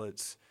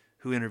pilots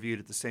who interviewed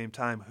at the same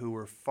time who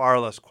were far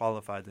less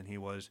qualified than he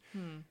was.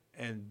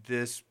 And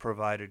this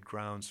provided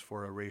grounds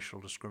for a racial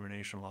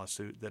discrimination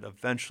lawsuit that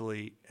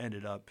eventually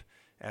ended up,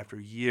 after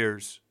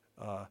years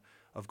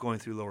of going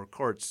through lower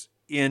courts,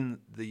 in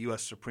the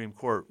U.S. Supreme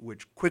Court,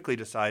 which quickly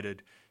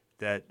decided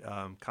that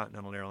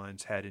Continental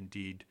Airlines had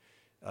indeed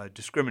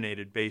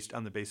discriminated based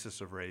on the basis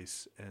of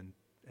race. And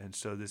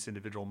so this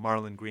individual,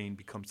 Marlon Green,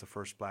 becomes the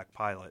first black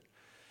pilot.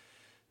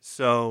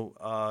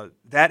 So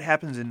that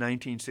happens in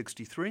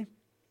 1963.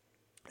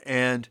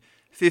 And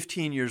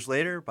 15 years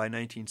later, by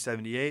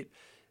 1978,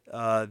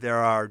 there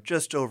are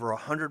just over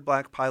 100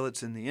 black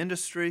pilots in the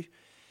industry.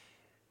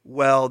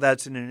 Well,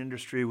 that's in an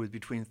industry with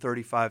between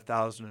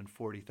 35,000 and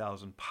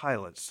 40,000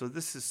 pilots. So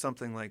this is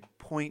something like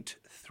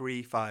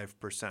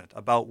 0.35%.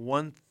 About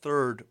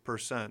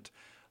 1/3%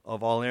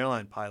 of all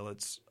airline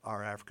pilots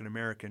are African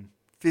American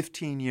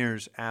 15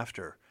 years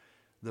after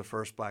the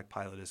first black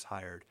pilot is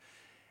hired.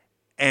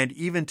 And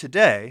even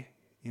today,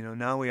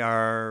 now we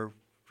are,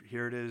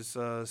 here it is,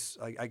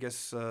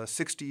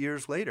 60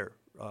 years later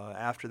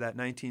after that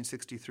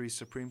 1963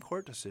 Supreme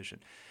Court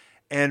decision.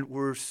 And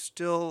we're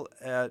still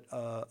at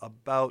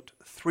about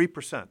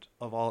 3%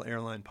 of all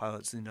airline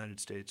pilots in the United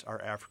States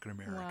are African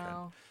American.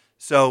 Wow.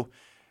 So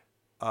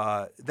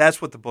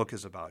that's what the book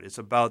is about. It's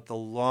about the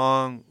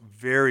long,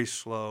 very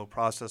slow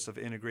process of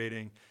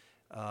integrating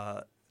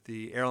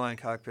the airline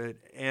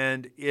cockpit.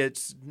 And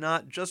it's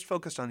not just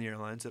focused on the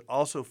airlines. It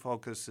also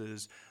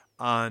focuses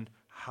on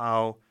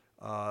how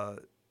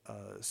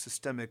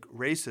systemic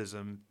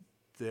racism,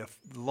 the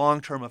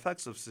long-term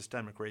effects of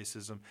systemic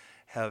racism,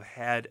 have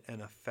had an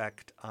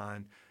effect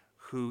on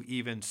who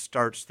even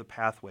starts the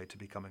pathway to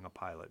becoming a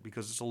pilot,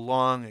 because it's a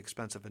long,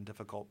 expensive, and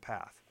difficult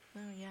path.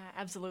 Oh, yeah,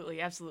 absolutely,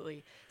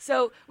 absolutely.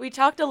 So we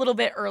talked a little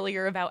bit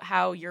earlier about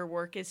how your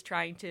work is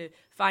trying to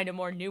find a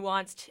more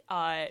nuanced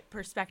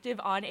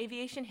perspective on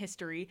aviation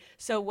history.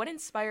 So what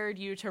inspired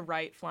you to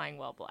write Flying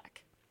While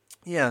Black?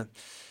 Yeah.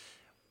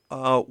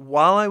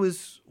 While I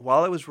was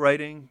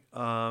writing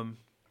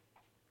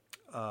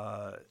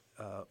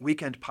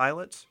Weekend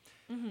Pilots,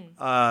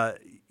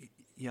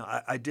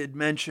 I did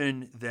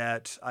mention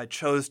that I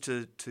chose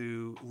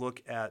to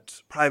look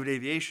at private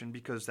aviation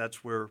because that's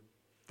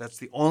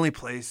the only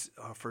place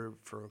for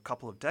a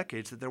couple of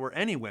decades that there were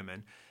any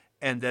women,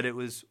 and that it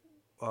was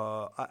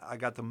I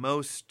got the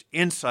most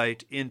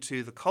insight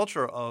into the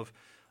culture of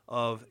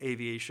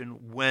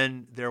aviation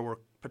when there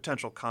were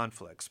potential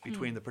conflicts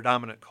between the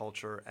predominant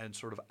culture and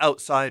sort of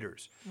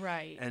outsiders.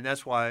 Right. And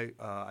that's why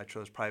I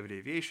chose private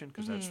aviation,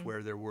 because that's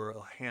where there were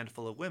a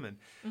handful of women.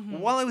 Mm-hmm.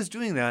 Well, while I was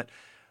doing that,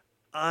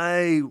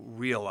 I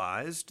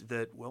realized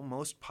that, well,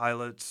 most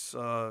pilots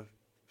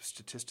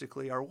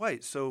statistically are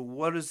white. So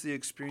what is the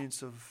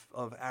experience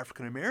of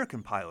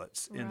African-American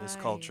pilots in this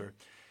culture?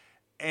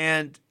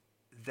 And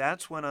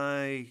that's when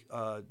I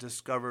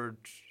discovered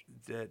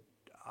that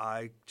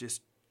I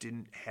just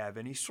didn't have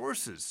any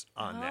sources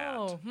on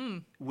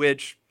that.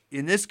 Which,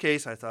 in this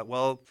case, I thought,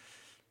 well,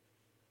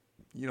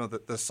 you know,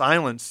 the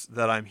silence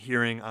that I'm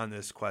hearing on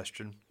this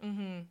question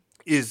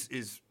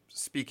is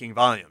speaking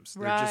volumes.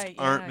 There just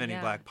aren't many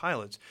black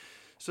pilots.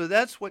 So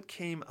that's what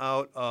came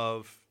out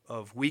of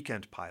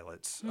Weekend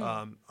Pilots.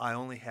 I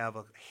only have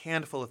a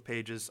handful of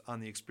pages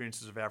on the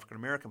experiences of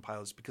African-American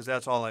pilots because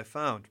that's all I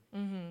found.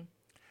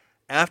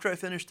 After I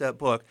finished that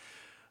book,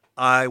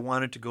 I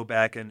wanted to go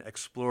back and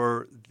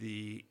explore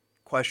the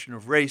question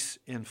of race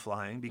in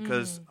flying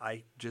because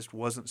I just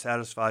wasn't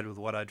satisfied with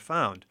what I'd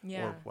found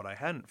or what I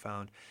hadn't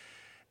found.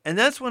 And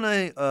that's when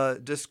I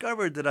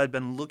discovered that I'd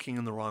been looking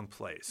in the wrong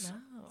place.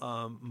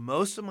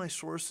 Most of my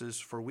sources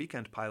for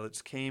Weekend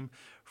Pilots came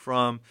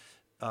from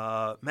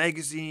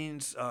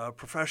magazines,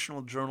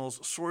 professional journals,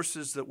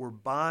 sources that were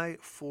by,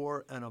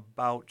 for, and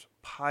about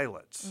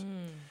pilots.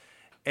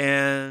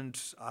 And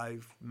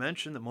I've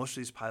mentioned that most of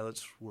these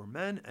pilots were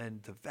men,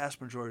 and the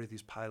vast majority of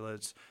these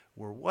pilots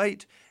were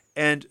white.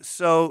 And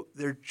so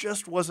there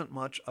just wasn't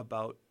much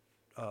about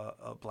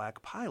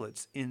black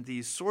pilots in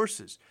these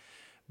sources.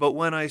 But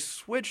when I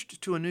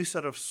switched to a new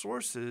set of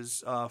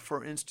sources,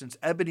 for instance,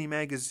 Ebony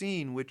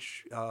Magazine,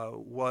 which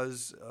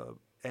was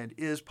and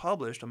is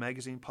published, a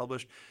magazine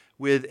published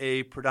with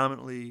a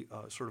predominantly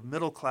sort of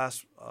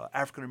middle-class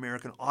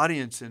African-American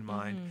audience in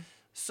mind,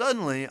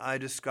 suddenly I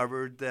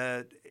discovered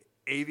that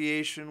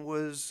aviation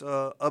was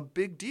a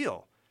big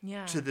deal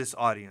to this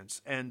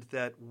audience, and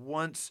that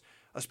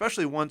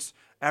especially once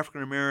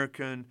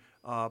African-American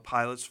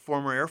pilots,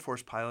 former Air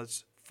Force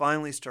pilots,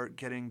 finally start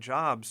getting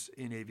jobs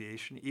in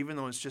aviation, even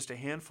though it's just a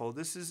handful,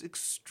 this is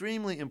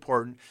extremely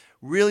important,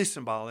 really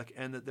symbolic,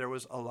 and that there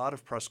was a lot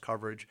of press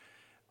coverage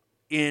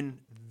in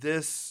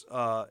this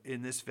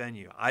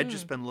venue. I'd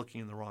just been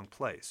looking in the wrong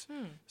place.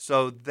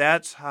 So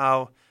that's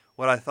how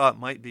what I thought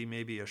might be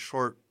maybe a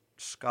short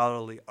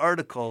scholarly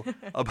article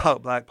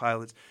about black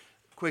pilots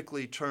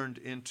quickly turned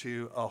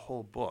into a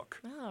whole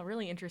book. Oh,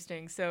 really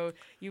interesting. So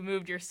you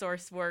moved your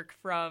source work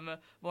from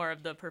more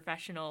of the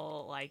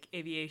professional, like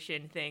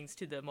aviation things,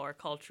 to the more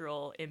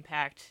cultural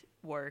impact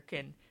work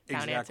and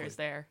found answers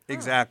there.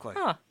 Exactly.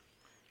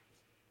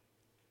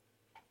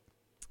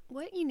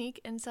 What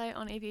unique insight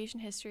on aviation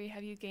history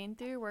have you gained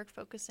through your work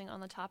focusing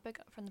on the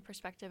topic from the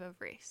perspective of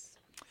race?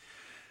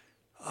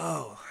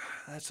 Oh,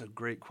 that's a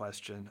great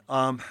question.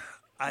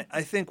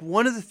 I think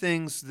one of the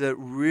things that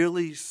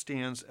really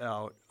stands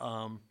out,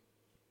 and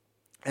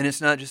it's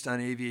not just on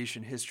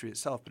aviation history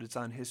itself, but it's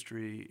on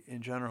history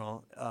in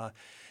general,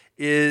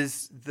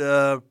 is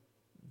the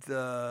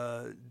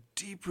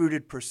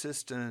deep-rooted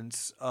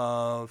persistence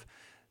of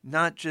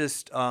not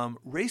just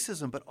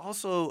racism, but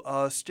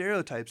also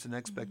stereotypes and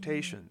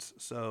expectations.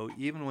 So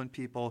even when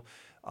people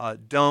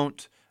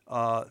don't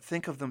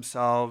think of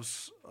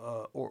themselves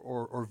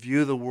or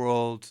view the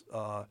world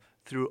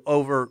through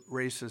overt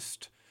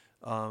racist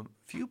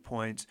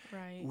viewpoints,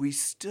 we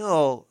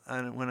still,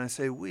 and when I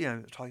say we,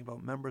 I'm talking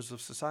about members of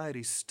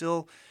society,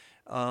 still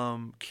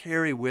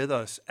carry with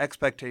us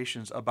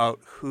expectations about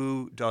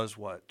who does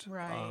what.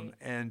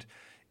 And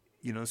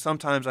you know,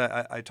 sometimes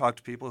I talk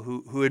to people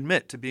who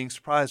admit to being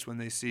surprised when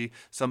they see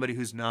somebody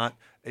who's not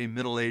a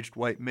middle-aged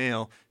white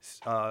male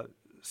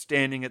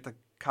standing at the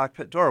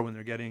cockpit door when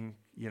they're getting,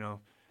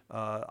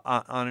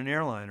 on an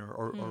airliner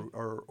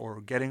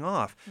or getting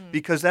off,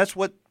 because that's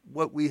what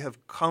we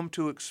have come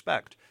to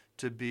expect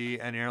to be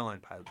an airline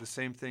pilot. The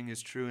same thing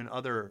is true in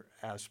other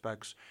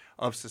aspects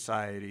of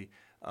society.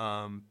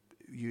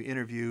 You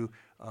interview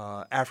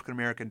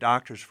African-American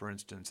doctors, for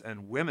instance,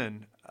 and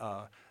women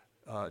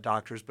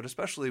doctors, but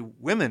especially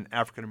women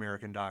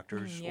African-American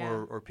doctors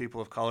or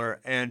people of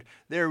color, and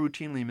they're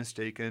routinely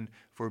mistaken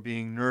for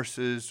being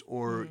nurses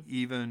or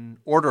even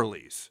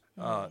orderlies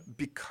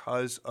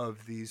because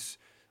of these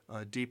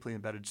deeply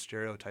embedded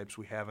stereotypes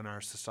we have in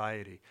our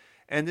society.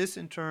 And this,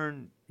 in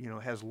turn,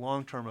 has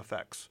long-term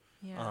effects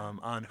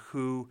on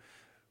who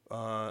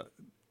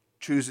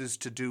chooses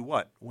to do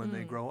what when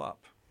they grow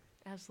up.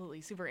 Absolutely.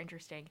 Super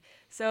interesting.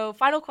 So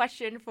final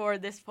question for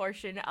this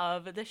portion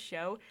of the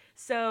show.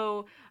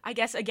 So I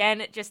guess,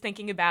 again, just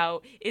thinking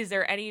about, is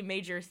there any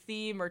major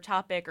theme or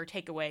topic or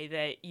takeaway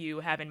that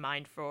you have in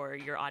mind for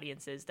your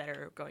audiences that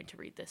are going to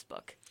read this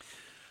book?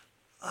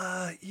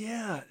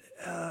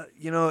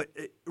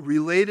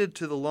 Related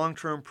to the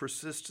long-term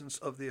persistence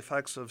of the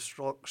effects of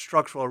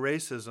structural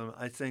racism,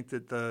 I think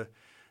that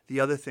the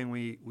other thing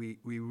we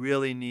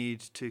really need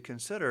to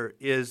consider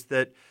is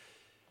that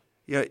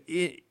Yeah,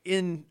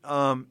 in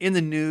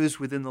the news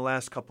within the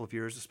last couple of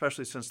years,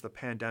 especially since the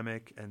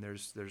pandemic, and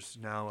there's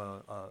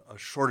now a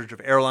shortage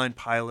of airline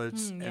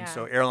pilots, and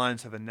so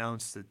airlines have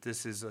announced that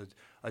this is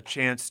a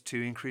chance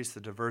to increase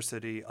the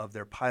diversity of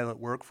their pilot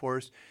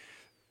workforce.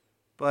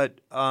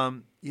 But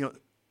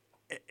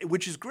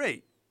which is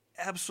great,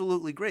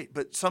 absolutely great.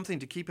 But something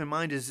to keep in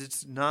mind is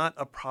it's not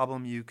a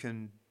problem you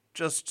can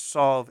just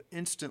solve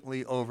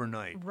instantly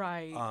overnight.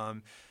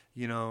 Right.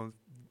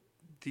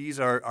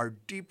 These are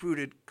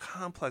deep-rooted,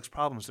 complex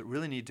problems that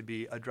really need to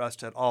be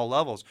addressed at all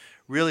levels,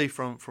 really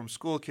from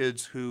school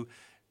kids who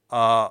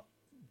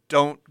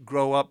don't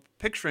grow up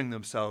picturing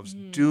themselves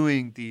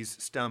doing these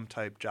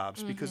STEM-type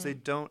jobs because they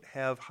don't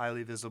have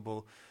highly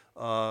visible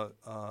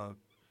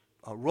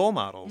role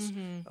models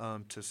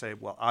to say,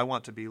 well, I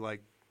want to be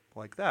like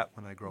that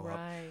when I grow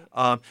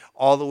up.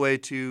 All the way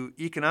to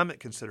economic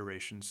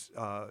considerations,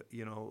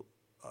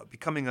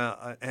 becoming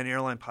an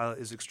airline pilot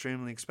is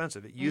extremely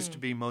expensive. It used to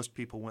be most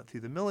people went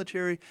through the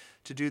military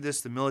to do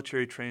this. The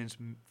military trains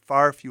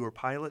far fewer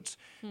pilots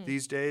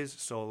these days,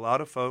 so a lot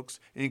of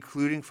folks,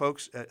 including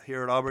folks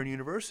here at Auburn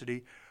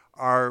University,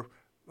 are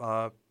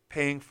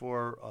paying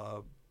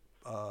for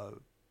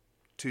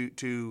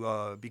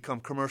to become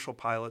commercial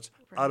pilots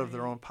out of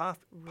their own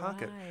pocket.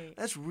 Right.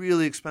 That's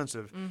really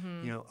expensive.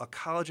 A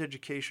college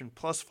education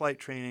plus flight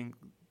training.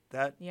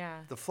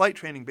 The flight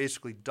training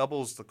basically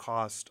doubles the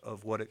cost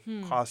of what it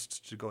costs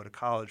to go to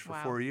college for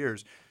 4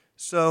 years.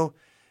 So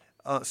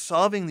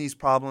solving these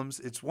problems,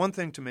 it's one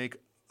thing to make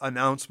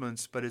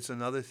announcements, but it's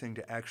another thing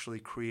to actually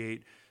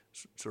create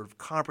sort of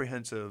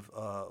comprehensive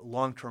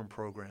long-term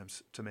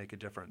programs to make a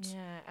difference.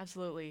 Yeah,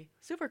 absolutely.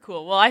 Super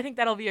cool. Well, I think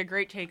that'll be a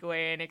great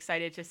takeaway and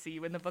excited to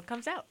see when the book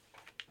comes out.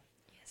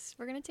 Yes,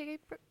 we're going to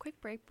take a quick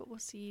break, but we'll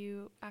see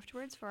you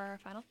afterwards for our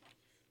final.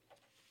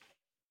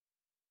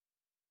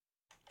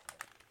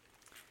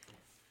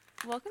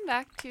 Welcome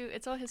back to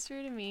It's All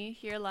History to Me,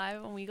 here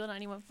live on Weagle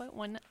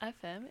 91.1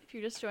 FM. If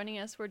you're just joining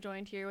us, we're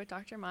joined here with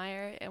Dr.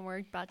 Meyer, and we're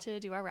about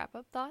to do our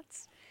wrap-up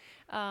thoughts.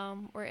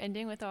 We're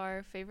ending with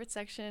our favorite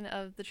section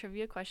of the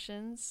trivia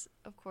questions,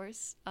 of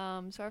course.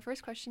 So our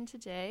first question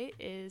today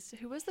is,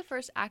 who was the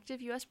first active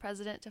U.S.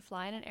 president to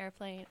fly in an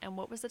airplane, and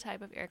what was the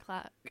type of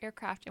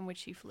aircraft in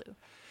which he flew?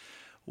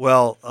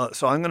 Well,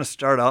 so I'm going to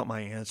start out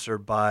my answer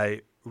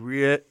by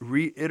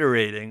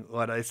reiterating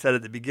what I said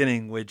at the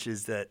beginning, which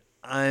is that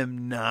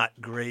I'm not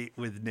great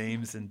with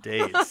names and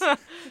dates.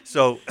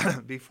 So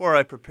before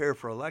I prepare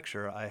for a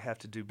lecture, I have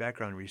to do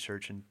background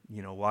research and,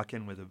 walk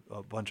in with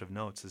a bunch of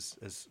notes,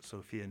 as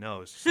Sophia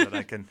knows, so that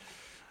I can.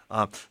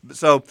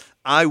 So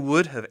I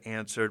would have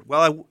answered.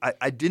 Well,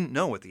 I didn't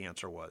know what the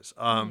answer was.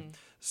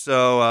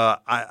 So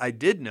I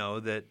did know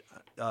that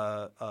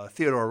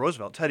Theodore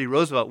Roosevelt, Teddy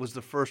Roosevelt, was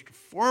the first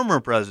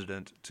former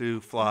president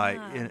to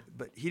fly,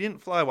 but he didn't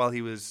fly while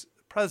he was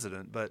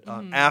president, but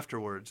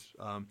afterwards,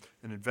 an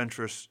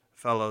adventurous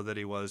fellow that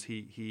he was,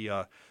 he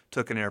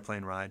took an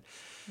airplane ride.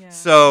 Yeah.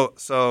 So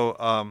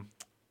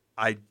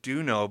I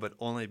do know, but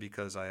only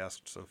because I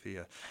asked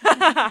Sophia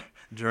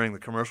during the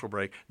commercial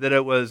break, that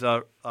it was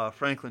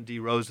Franklin D.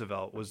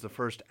 Roosevelt was the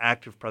first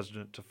active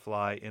president to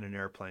fly in an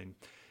airplane.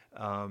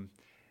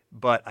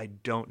 But I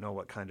don't know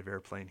what kind of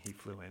airplane he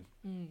flew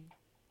in.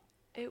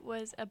 It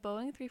was a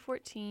Boeing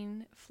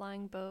 314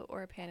 flying boat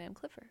or a Pan Am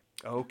Clipper.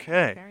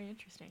 Okay. Very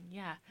interesting.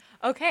 Yeah.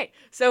 Okay.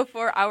 So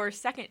for our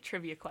second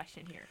trivia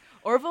question here,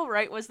 Orville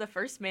Wright was the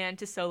first man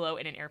to solo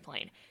in an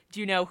airplane.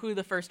 Do you know who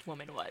the first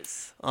woman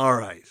was? All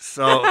right.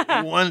 So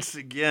once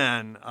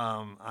again,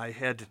 I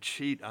had to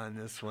cheat on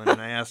this one,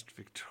 and I asked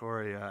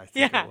Victoria, I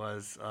think it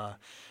was.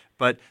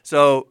 But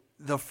so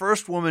the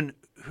first woman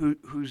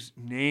whose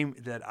name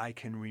that I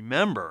can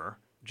remember,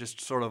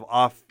 just sort of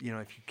off,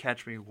 if you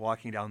catch me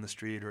walking down the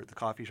street or at the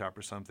coffee shop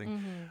or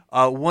something,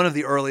 one of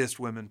the earliest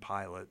women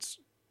pilots,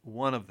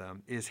 one of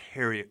them is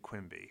Harriet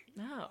Quimby.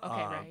 Oh,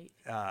 okay,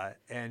 right.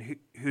 And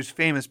who's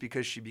famous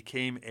because she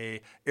became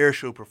a air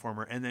show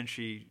performer, and then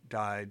she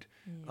died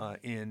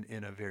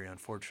in a very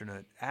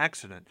unfortunate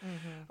accident,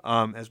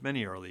 as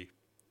many early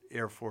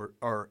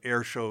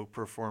air show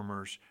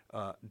performers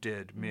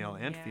did, male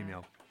and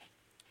female.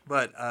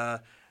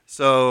 But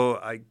so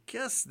I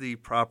guess the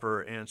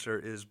proper answer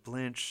is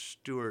Blanche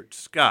Stewart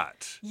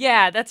Scott.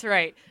 Yeah, that's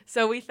right.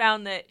 So we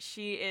found that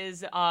she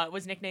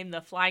was nicknamed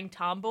the Flying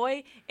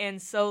Tomboy and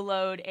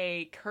soloed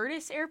a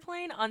Curtiss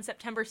airplane on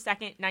September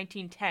 2nd,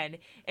 1910,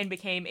 and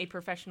became a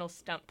professional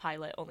stunt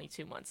pilot only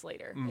 2 months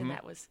later. And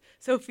that was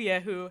Sophia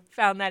who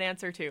found that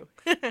answer too.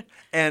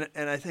 And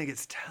I think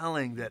it's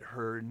telling that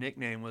her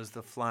nickname was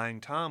the Flying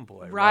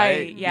Tomboy,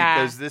 right?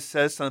 Yeah. Because this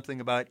says something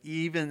about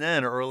even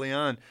then, early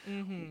on,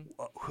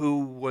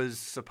 who was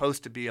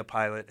supposed to be a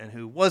pilot and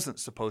who wasn't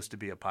supposed to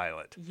be a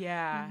pilot.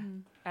 Yeah,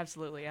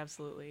 absolutely.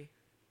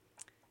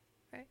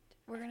 Right.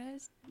 We're going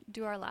to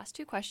do our last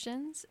two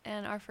questions,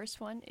 and our first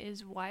one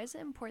is, why is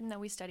it important that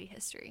we study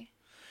history?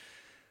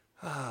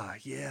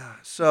 Yeah.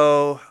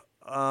 So,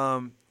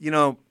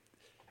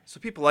 so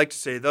people like to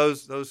say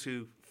those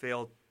who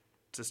fail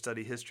to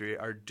study history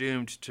are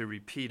doomed to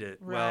repeat it.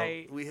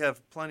 Right. Well, we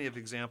have plenty of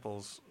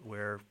examples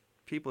where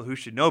people who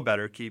should know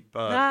better keep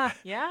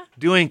Yeah.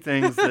 doing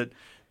things that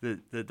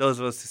those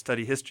of us who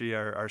study history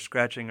are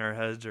scratching our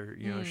heads or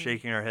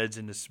shaking our heads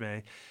in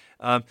dismay.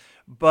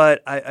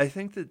 But I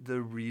think that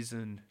the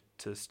reason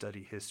to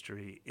study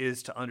history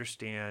is to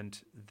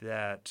understand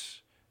that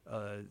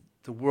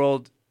the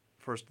world.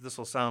 First, this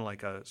will sound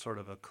like a sort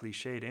of a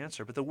cliched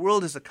answer, but the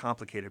world is a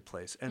complicated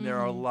place, and there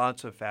are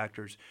lots of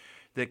factors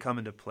that come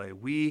into play.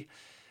 We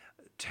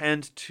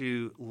tend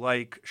to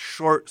like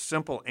short,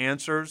 simple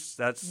answers.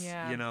 That's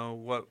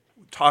what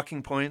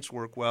talking points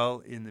work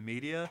well in the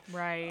media,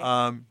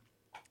 Right?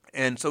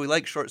 And so we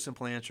like short,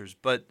 simple answers.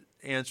 But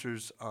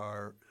answers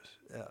are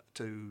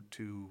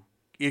to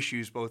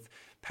issues both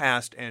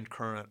past and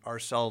current are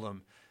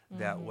seldom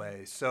that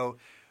way. So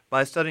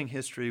by studying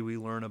history, we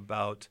learn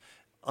about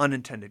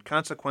unintended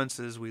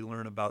consequences. We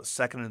learn about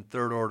second and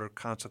third order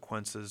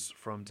consequences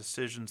from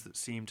decisions that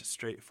seemed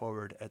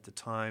straightforward at the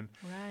time.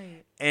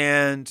 Right.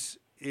 And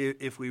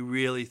if we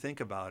really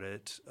think about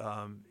it,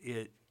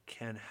 it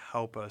can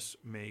help us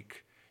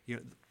make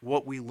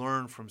what we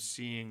learn from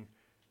seeing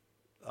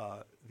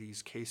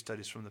these case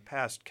studies from the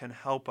past can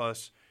help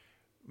us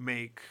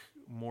make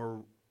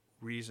more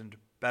reasoned,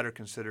 better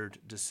considered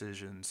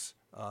decisions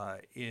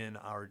in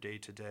our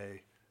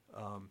day-to-day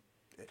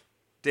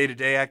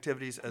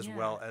activities as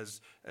well as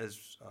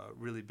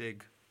really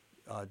big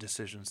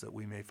decisions that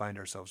we may find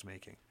ourselves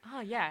making.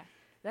 Oh, yeah.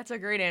 That's a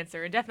great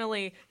answer, and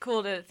definitely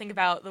cool to think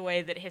about the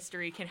way that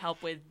history can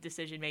help with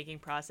decision-making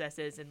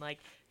processes and,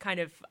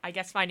 kind of, I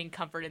guess, finding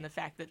comfort in the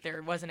fact that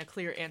there wasn't a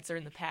clear answer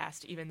in the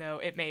past, even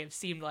though it may have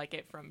seemed like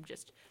it from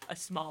just a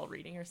small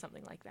reading or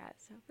something like that.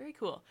 So, very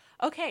cool.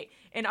 Okay,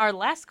 and our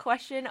last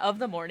question of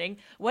the morning,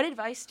 what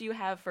advice do you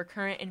have for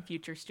current and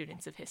future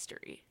students of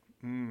history?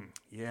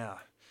 Yeah.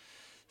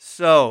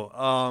 So,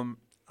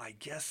 I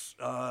guess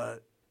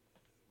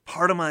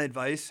part of my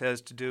advice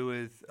has to do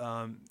with,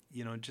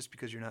 just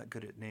because you're not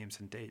good at names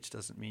and dates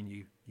doesn't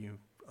mean you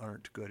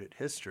aren't good at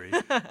history.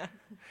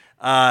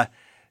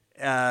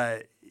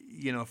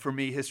 For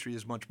me, history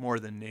is much more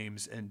than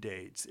names and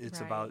dates.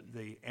 It's about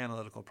the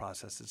analytical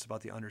process. It's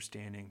about the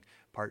understanding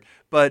part.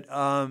 But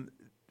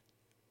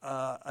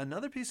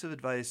another piece of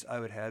advice I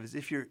would have is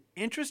if you're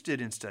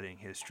interested in studying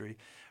history,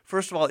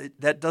 first of all,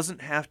 that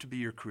doesn't have to be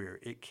your career.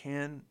 It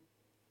can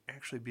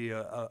actually be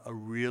a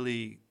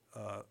really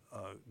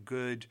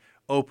good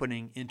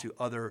opening into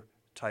other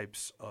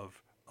types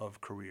of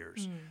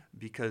careers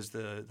because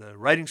the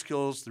writing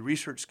skills, the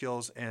research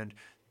skills, and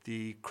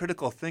the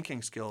critical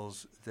thinking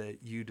skills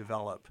that you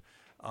develop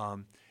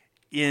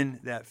in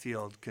that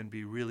field can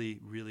be really,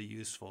 really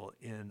useful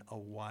in a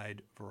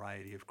wide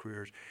variety of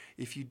careers.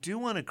 If you do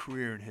want a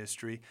career in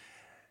history,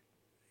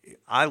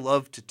 I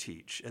love to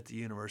teach at the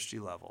university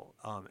level,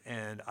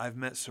 and I've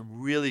met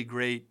some really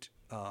great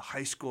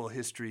high school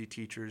history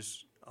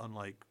teachers,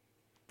 unlike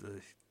the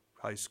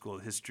high school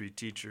history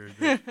teacher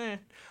that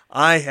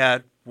I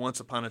had once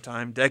upon a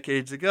time,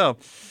 decades ago.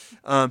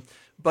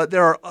 But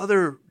there are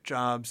other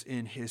jobs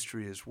in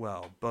history as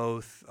well,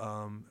 both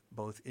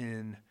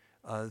in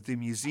the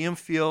museum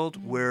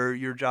field, where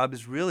your job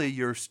is really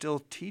you're still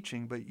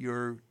teaching, but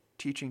you're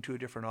teaching to a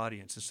different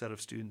audience. Instead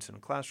of students in a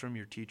classroom,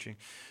 you're teaching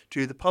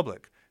to the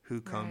public who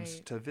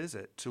comes to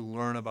visit, to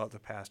learn about the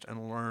past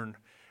and learn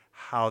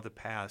how the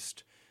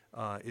past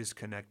is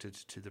connected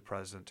to the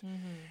present.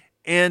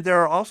 And there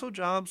are also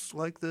jobs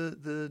like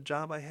the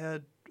job I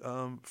had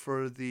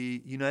for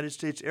the United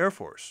States Air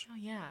Force. Oh,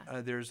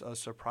 yeah. There's a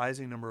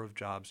surprising number of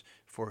jobs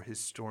for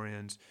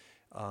historians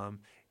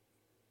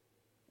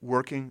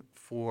working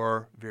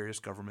for various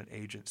government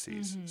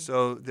agencies.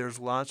 So there's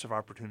lots of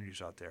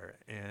opportunities out there.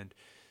 And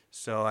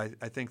so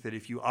I think that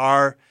if you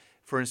are,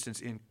 for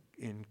instance,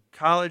 in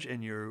college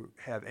and you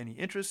have any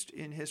interest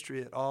in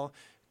history at all,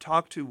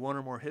 talk to one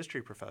or more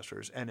history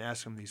professors and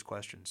ask them these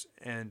questions.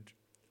 And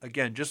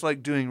again, just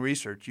like doing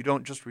research, you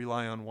don't just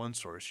rely on one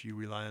source, you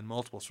rely on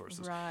multiple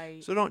sources.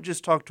 Right. So don't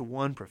just talk to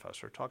one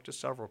professor, talk to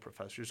several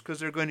professors because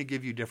they're going to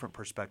give you different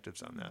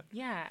perspectives on that.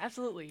 Yeah,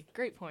 absolutely.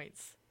 Great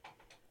points.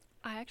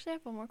 I actually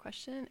have one more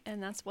question,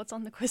 and that's what's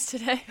on the quiz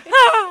today.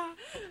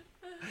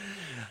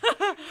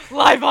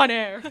 Live on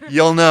air.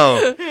 You'll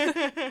know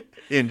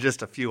in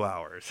just a few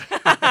hours.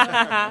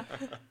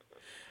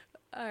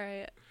 All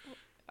right,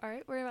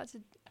 we're about to...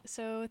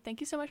 So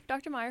thank you so much,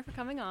 Dr. Meyer, for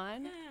coming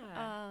on.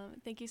 Yeah.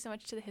 Thank you so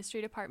much to the History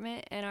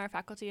Department and our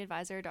faculty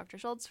advisor, Dr.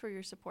 Schultz, for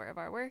your support of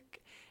our work.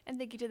 And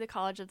thank you to the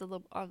College of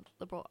the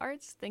Liberal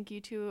Arts. Thank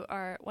you to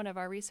one of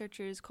our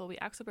researchers, Colby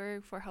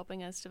Axelberg, for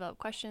helping us develop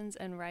questions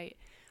and write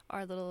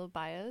our little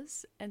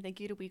bios. And thank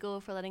you to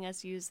Weagle for letting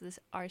us use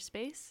our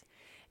space.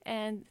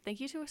 And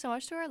thank you so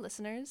much to our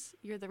listeners.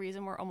 You're the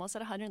reason we're almost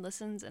at 100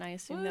 listens, and I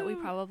assume that we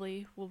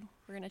probably will.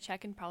 We're going to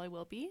check and probably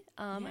will be.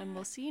 And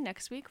we'll see you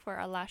next week for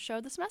our last show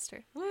of the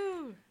semester.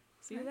 Woo!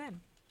 See you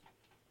then.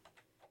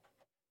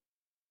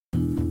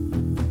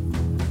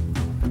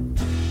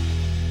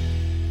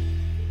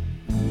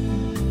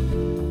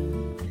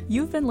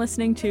 You've been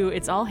listening to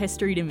It's All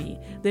History to Me,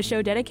 the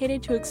show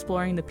dedicated to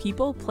exploring the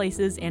people,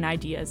 places, and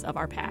ideas of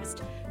our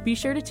past. Be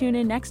sure to tune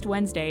in next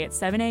Wednesday at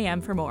 7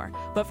 a.m. for more.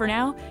 But for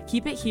now,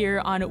 keep it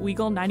here on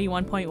Weagle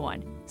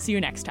 91.1. See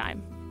you next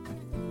time.